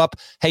fans show up.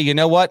 Hey, you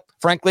know what?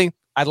 Frankly,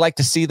 I'd like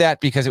to see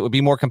that because it would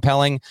be more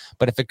compelling.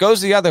 But if it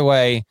goes the other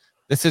way,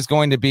 this is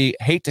going to be,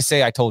 hate to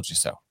say I told you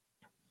so.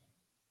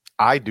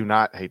 I do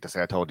not hate to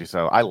say I told you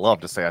so. I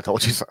love to say I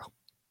told you so.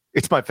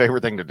 It's my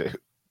favorite thing to do.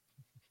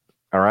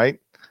 All right?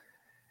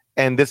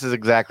 And this is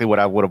exactly what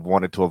I would have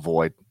wanted to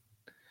avoid.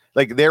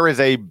 Like, there is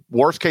a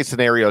worst case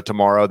scenario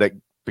tomorrow that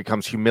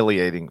becomes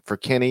humiliating for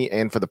Kenny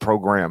and for the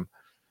program.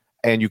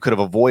 And you could have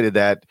avoided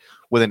that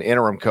with an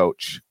interim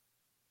coach.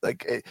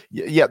 Like,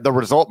 yeah, the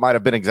result might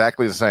have been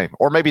exactly the same,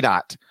 or maybe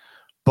not.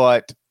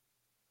 But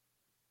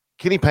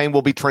Kenny Payne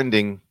will be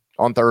trending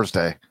on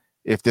Thursday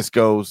if this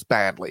goes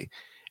badly.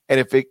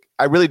 And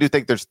I really do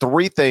think there's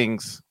 3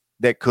 things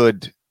that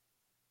could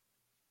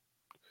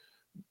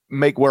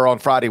make where on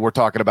Friday we're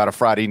talking about a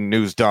Friday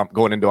news dump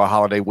going into a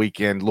holiday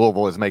weekend.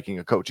 Louisville is making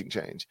a coaching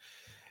change.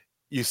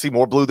 You see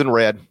more blue than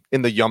red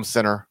in the Yum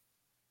Center,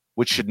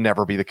 which should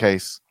never be the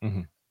case.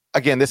 Mm-hmm.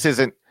 Again, this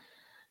isn't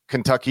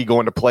Kentucky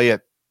going to play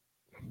it.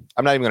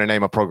 I'm not even going to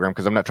name a program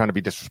because I'm not trying to be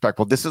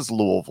disrespectful. This is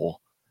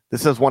Louisville.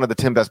 This is one of the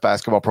 10 best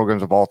basketball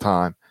programs of all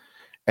time.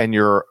 And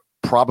you're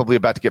probably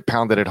about to get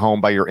pounded at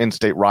home by your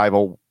in-state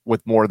rival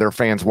with more of their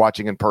fans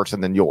watching in person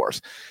than yours.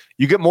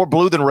 You get more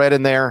blue than red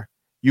in there,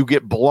 you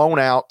get blown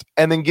out,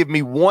 and then give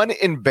me one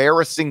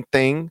embarrassing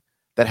thing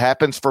that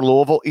happens for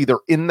Louisville, either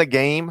in the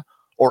game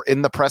or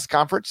in the press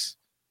conference,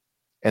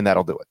 and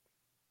that'll do it.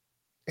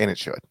 And it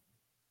should.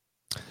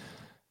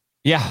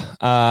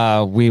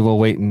 Yeah, we will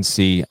wait and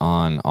see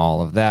on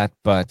all of that.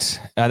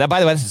 But that, by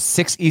the way, this is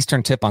 6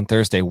 Eastern tip on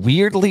Thursday.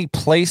 Weirdly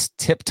placed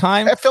tip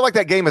time. I feel like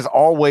that game is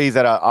always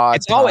at an odd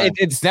time.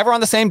 It's never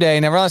on the same day,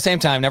 never on the same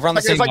time, never on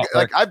the same.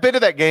 Like I've been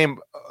to that game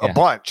a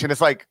bunch, and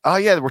it's like, oh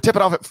yeah, we're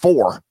tipping off at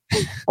 4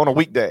 on a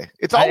weekday.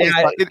 It's always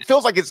it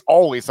feels like it's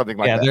always something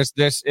like that.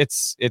 There's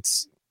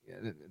it's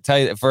tell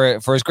you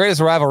for as great as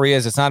the rivalry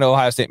is, it's not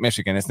Ohio State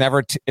Michigan. It's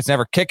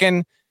never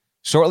kicking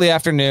shortly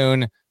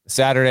afternoon.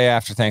 Saturday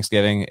after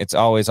Thanksgiving. It's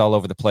always all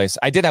over the place.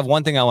 I did have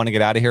one thing I want to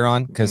get out of here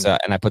on because, and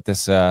I put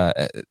this,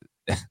 this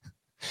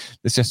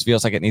just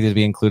feels like it needed to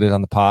be included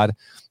on the pod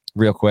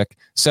real quick.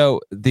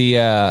 So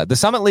the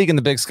Summit League and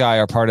the Big Sky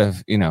are part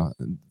of,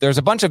 there's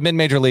a bunch of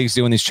mid-major leagues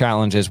doing these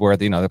challenges where,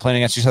 they're playing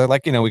against each other.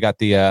 Like, we got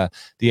the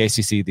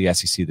ACC, the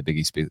SEC, the Big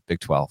East, Big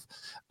 12.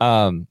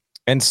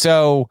 And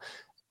so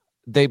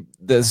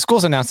the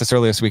schools announced this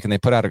earlier this week and they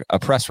put out a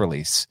press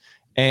release,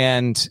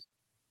 and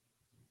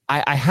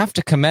I have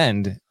to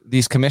commend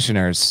these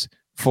commissioners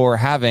for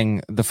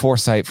having the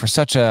foresight for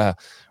such a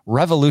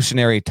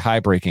revolutionary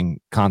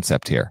tie-breaking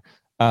concept here.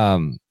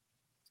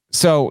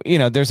 So,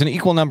 there's an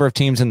equal number of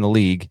teams in the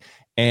league,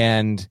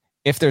 and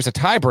if there's a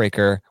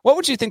tiebreaker, what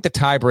would you think the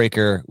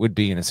tiebreaker would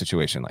be in a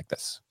situation like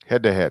this?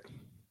 Head-to-head.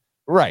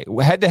 Right,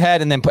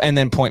 head-to-head and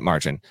then point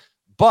margin.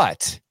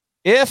 But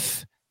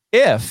if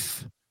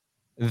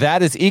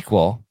that is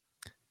equal,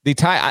 the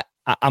tie.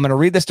 I'm going to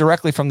read this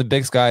directly from the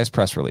Big Sky's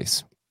press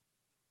release.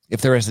 If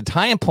there is a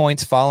tie in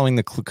points following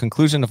the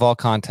conclusion of all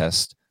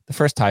contests, the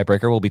first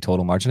tiebreaker will be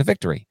total margin of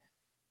victory.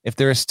 If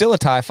there is still a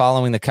tie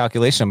following the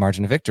calculation of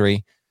margin of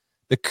victory,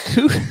 the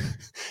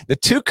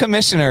two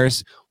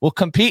commissioners will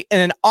compete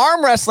in an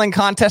arm wrestling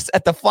contest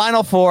at the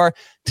Final Four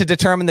to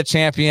determine the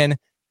champion.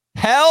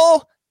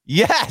 Hell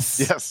yes.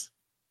 Yes.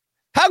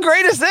 How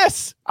great is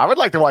this? I would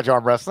like to watch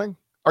arm wrestling.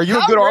 Are you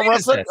a good arm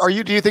wrestler?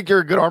 Do you think you're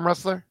a good arm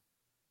wrestler?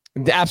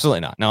 Absolutely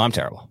not. No, I'm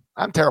terrible.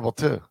 I'm terrible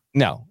too.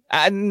 No.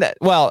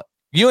 Well,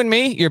 you and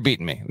me, you're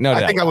beating me. No,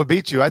 I think I would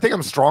beat you. I think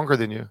I'm stronger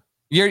than you.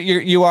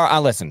 You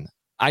are. Listen,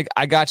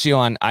 I got you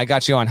on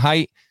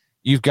height.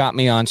 You've got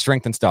me on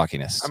strength and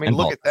stockiness. I mean,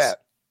 look at that.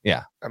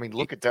 Yeah. I mean,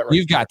 look at that.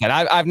 You've got that.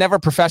 I've never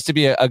professed to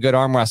be a good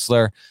arm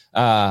wrestler.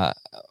 My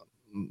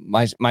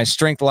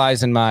strength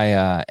lies in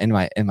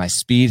my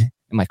speed,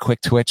 in my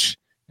quick twitch,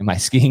 in my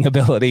skiing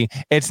ability.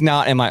 It's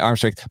not in my arm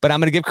strength. But I'm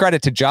going to give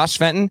credit to Josh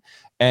Fenton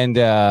and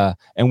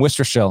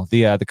Wistershall,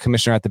 the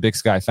commissioner at the Big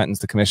Sky. Fenton's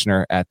the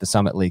commissioner at the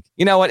Summit League.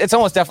 You know what? It's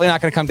almost definitely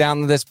not going to come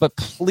down to this, but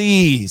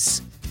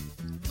please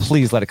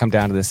let it come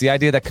down to this. The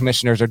idea that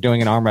commissioners are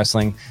doing an arm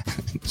wrestling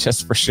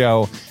just for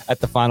show at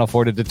the Final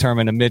Four to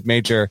determine a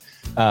mid-major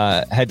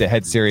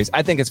head-to-head series,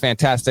 I think it's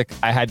fantastic.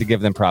 I had to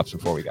give them props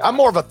before we got. I'm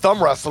more of a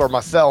thumb wrestler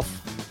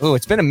myself. Ooh,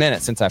 it's been a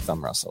minute since I've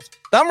thumb wrestled.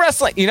 Thumb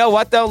wrestling. You know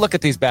what, though? Look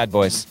at these bad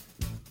boys.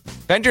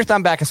 Bend your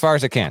thumb back as far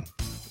as it can.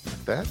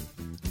 Like that?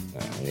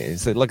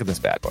 So look at this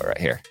bad boy right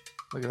here.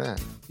 Look at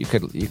that. You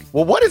could.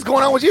 Well, what is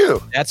going on with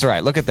you? That's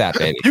right. Look at that,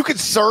 baby. You could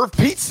serve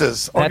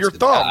pizzas on your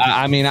thumb.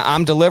 I mean,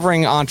 I'm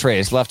delivering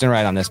entrees left and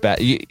right on this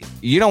bat.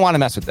 You don't want to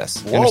mess with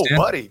this. Whoa,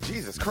 buddy!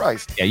 Jesus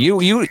Christ! Yeah,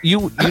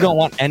 you don't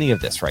want any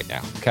of this right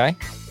now. Okay,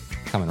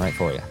 coming right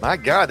for you. My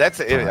God, that's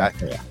it.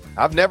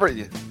 I've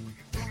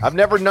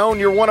never known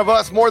you're one of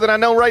us more than I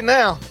know right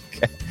now.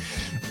 Okay.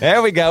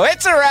 There we go.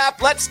 It's a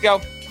wrap. Let's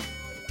go.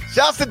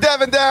 Shouts to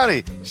Devin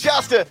Downey.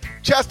 Shouts to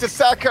Chester,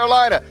 South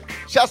Carolina.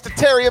 Shouts to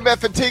Terry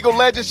MF and Teagle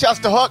Legend. Shouts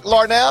to Huck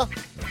Larnell.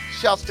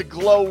 Shouts to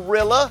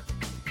Glorilla.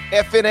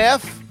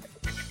 FNF.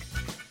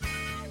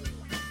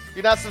 If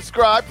you're not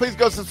subscribed, please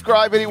go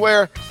subscribe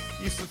anywhere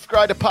you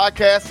subscribe to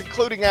podcasts,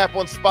 including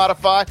Apple and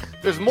Spotify.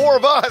 There's more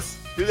of us.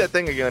 Do that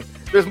thing again.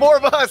 There's more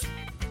of us.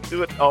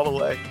 Do it all the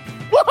way.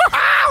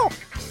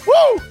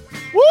 Woo!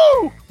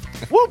 Woo!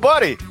 Woo,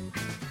 buddy.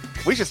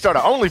 We should start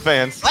an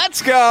OnlyFans.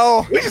 Let's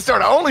go. We should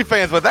start an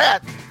OnlyFans with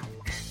that.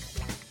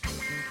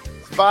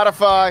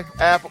 Spotify,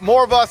 Apple,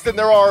 more of us than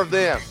there are of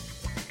them.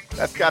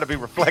 That's got to be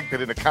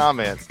reflected in the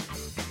comments.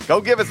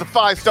 Go give us a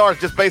 5 stars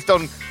just based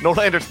on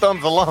Norlander's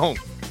thumbs alone.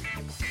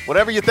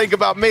 Whatever you think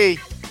about me.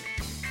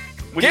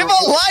 Give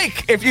a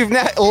like if you've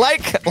not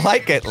like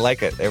it.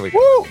 There we go.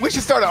 Woo! We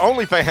should start an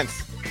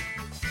OnlyFans.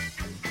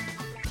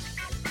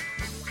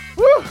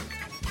 Woo!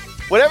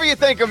 Whatever you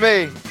think of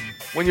me,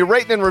 when you're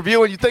rating and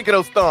reviewing, you think of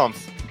those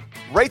thumbs.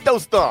 Rate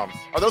those thumbs.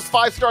 Are those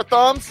 5-star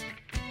thumbs?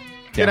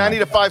 Then I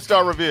need a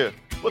 5-star review.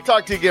 We'll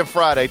talk to you again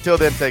Friday. Till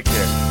then, take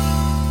care.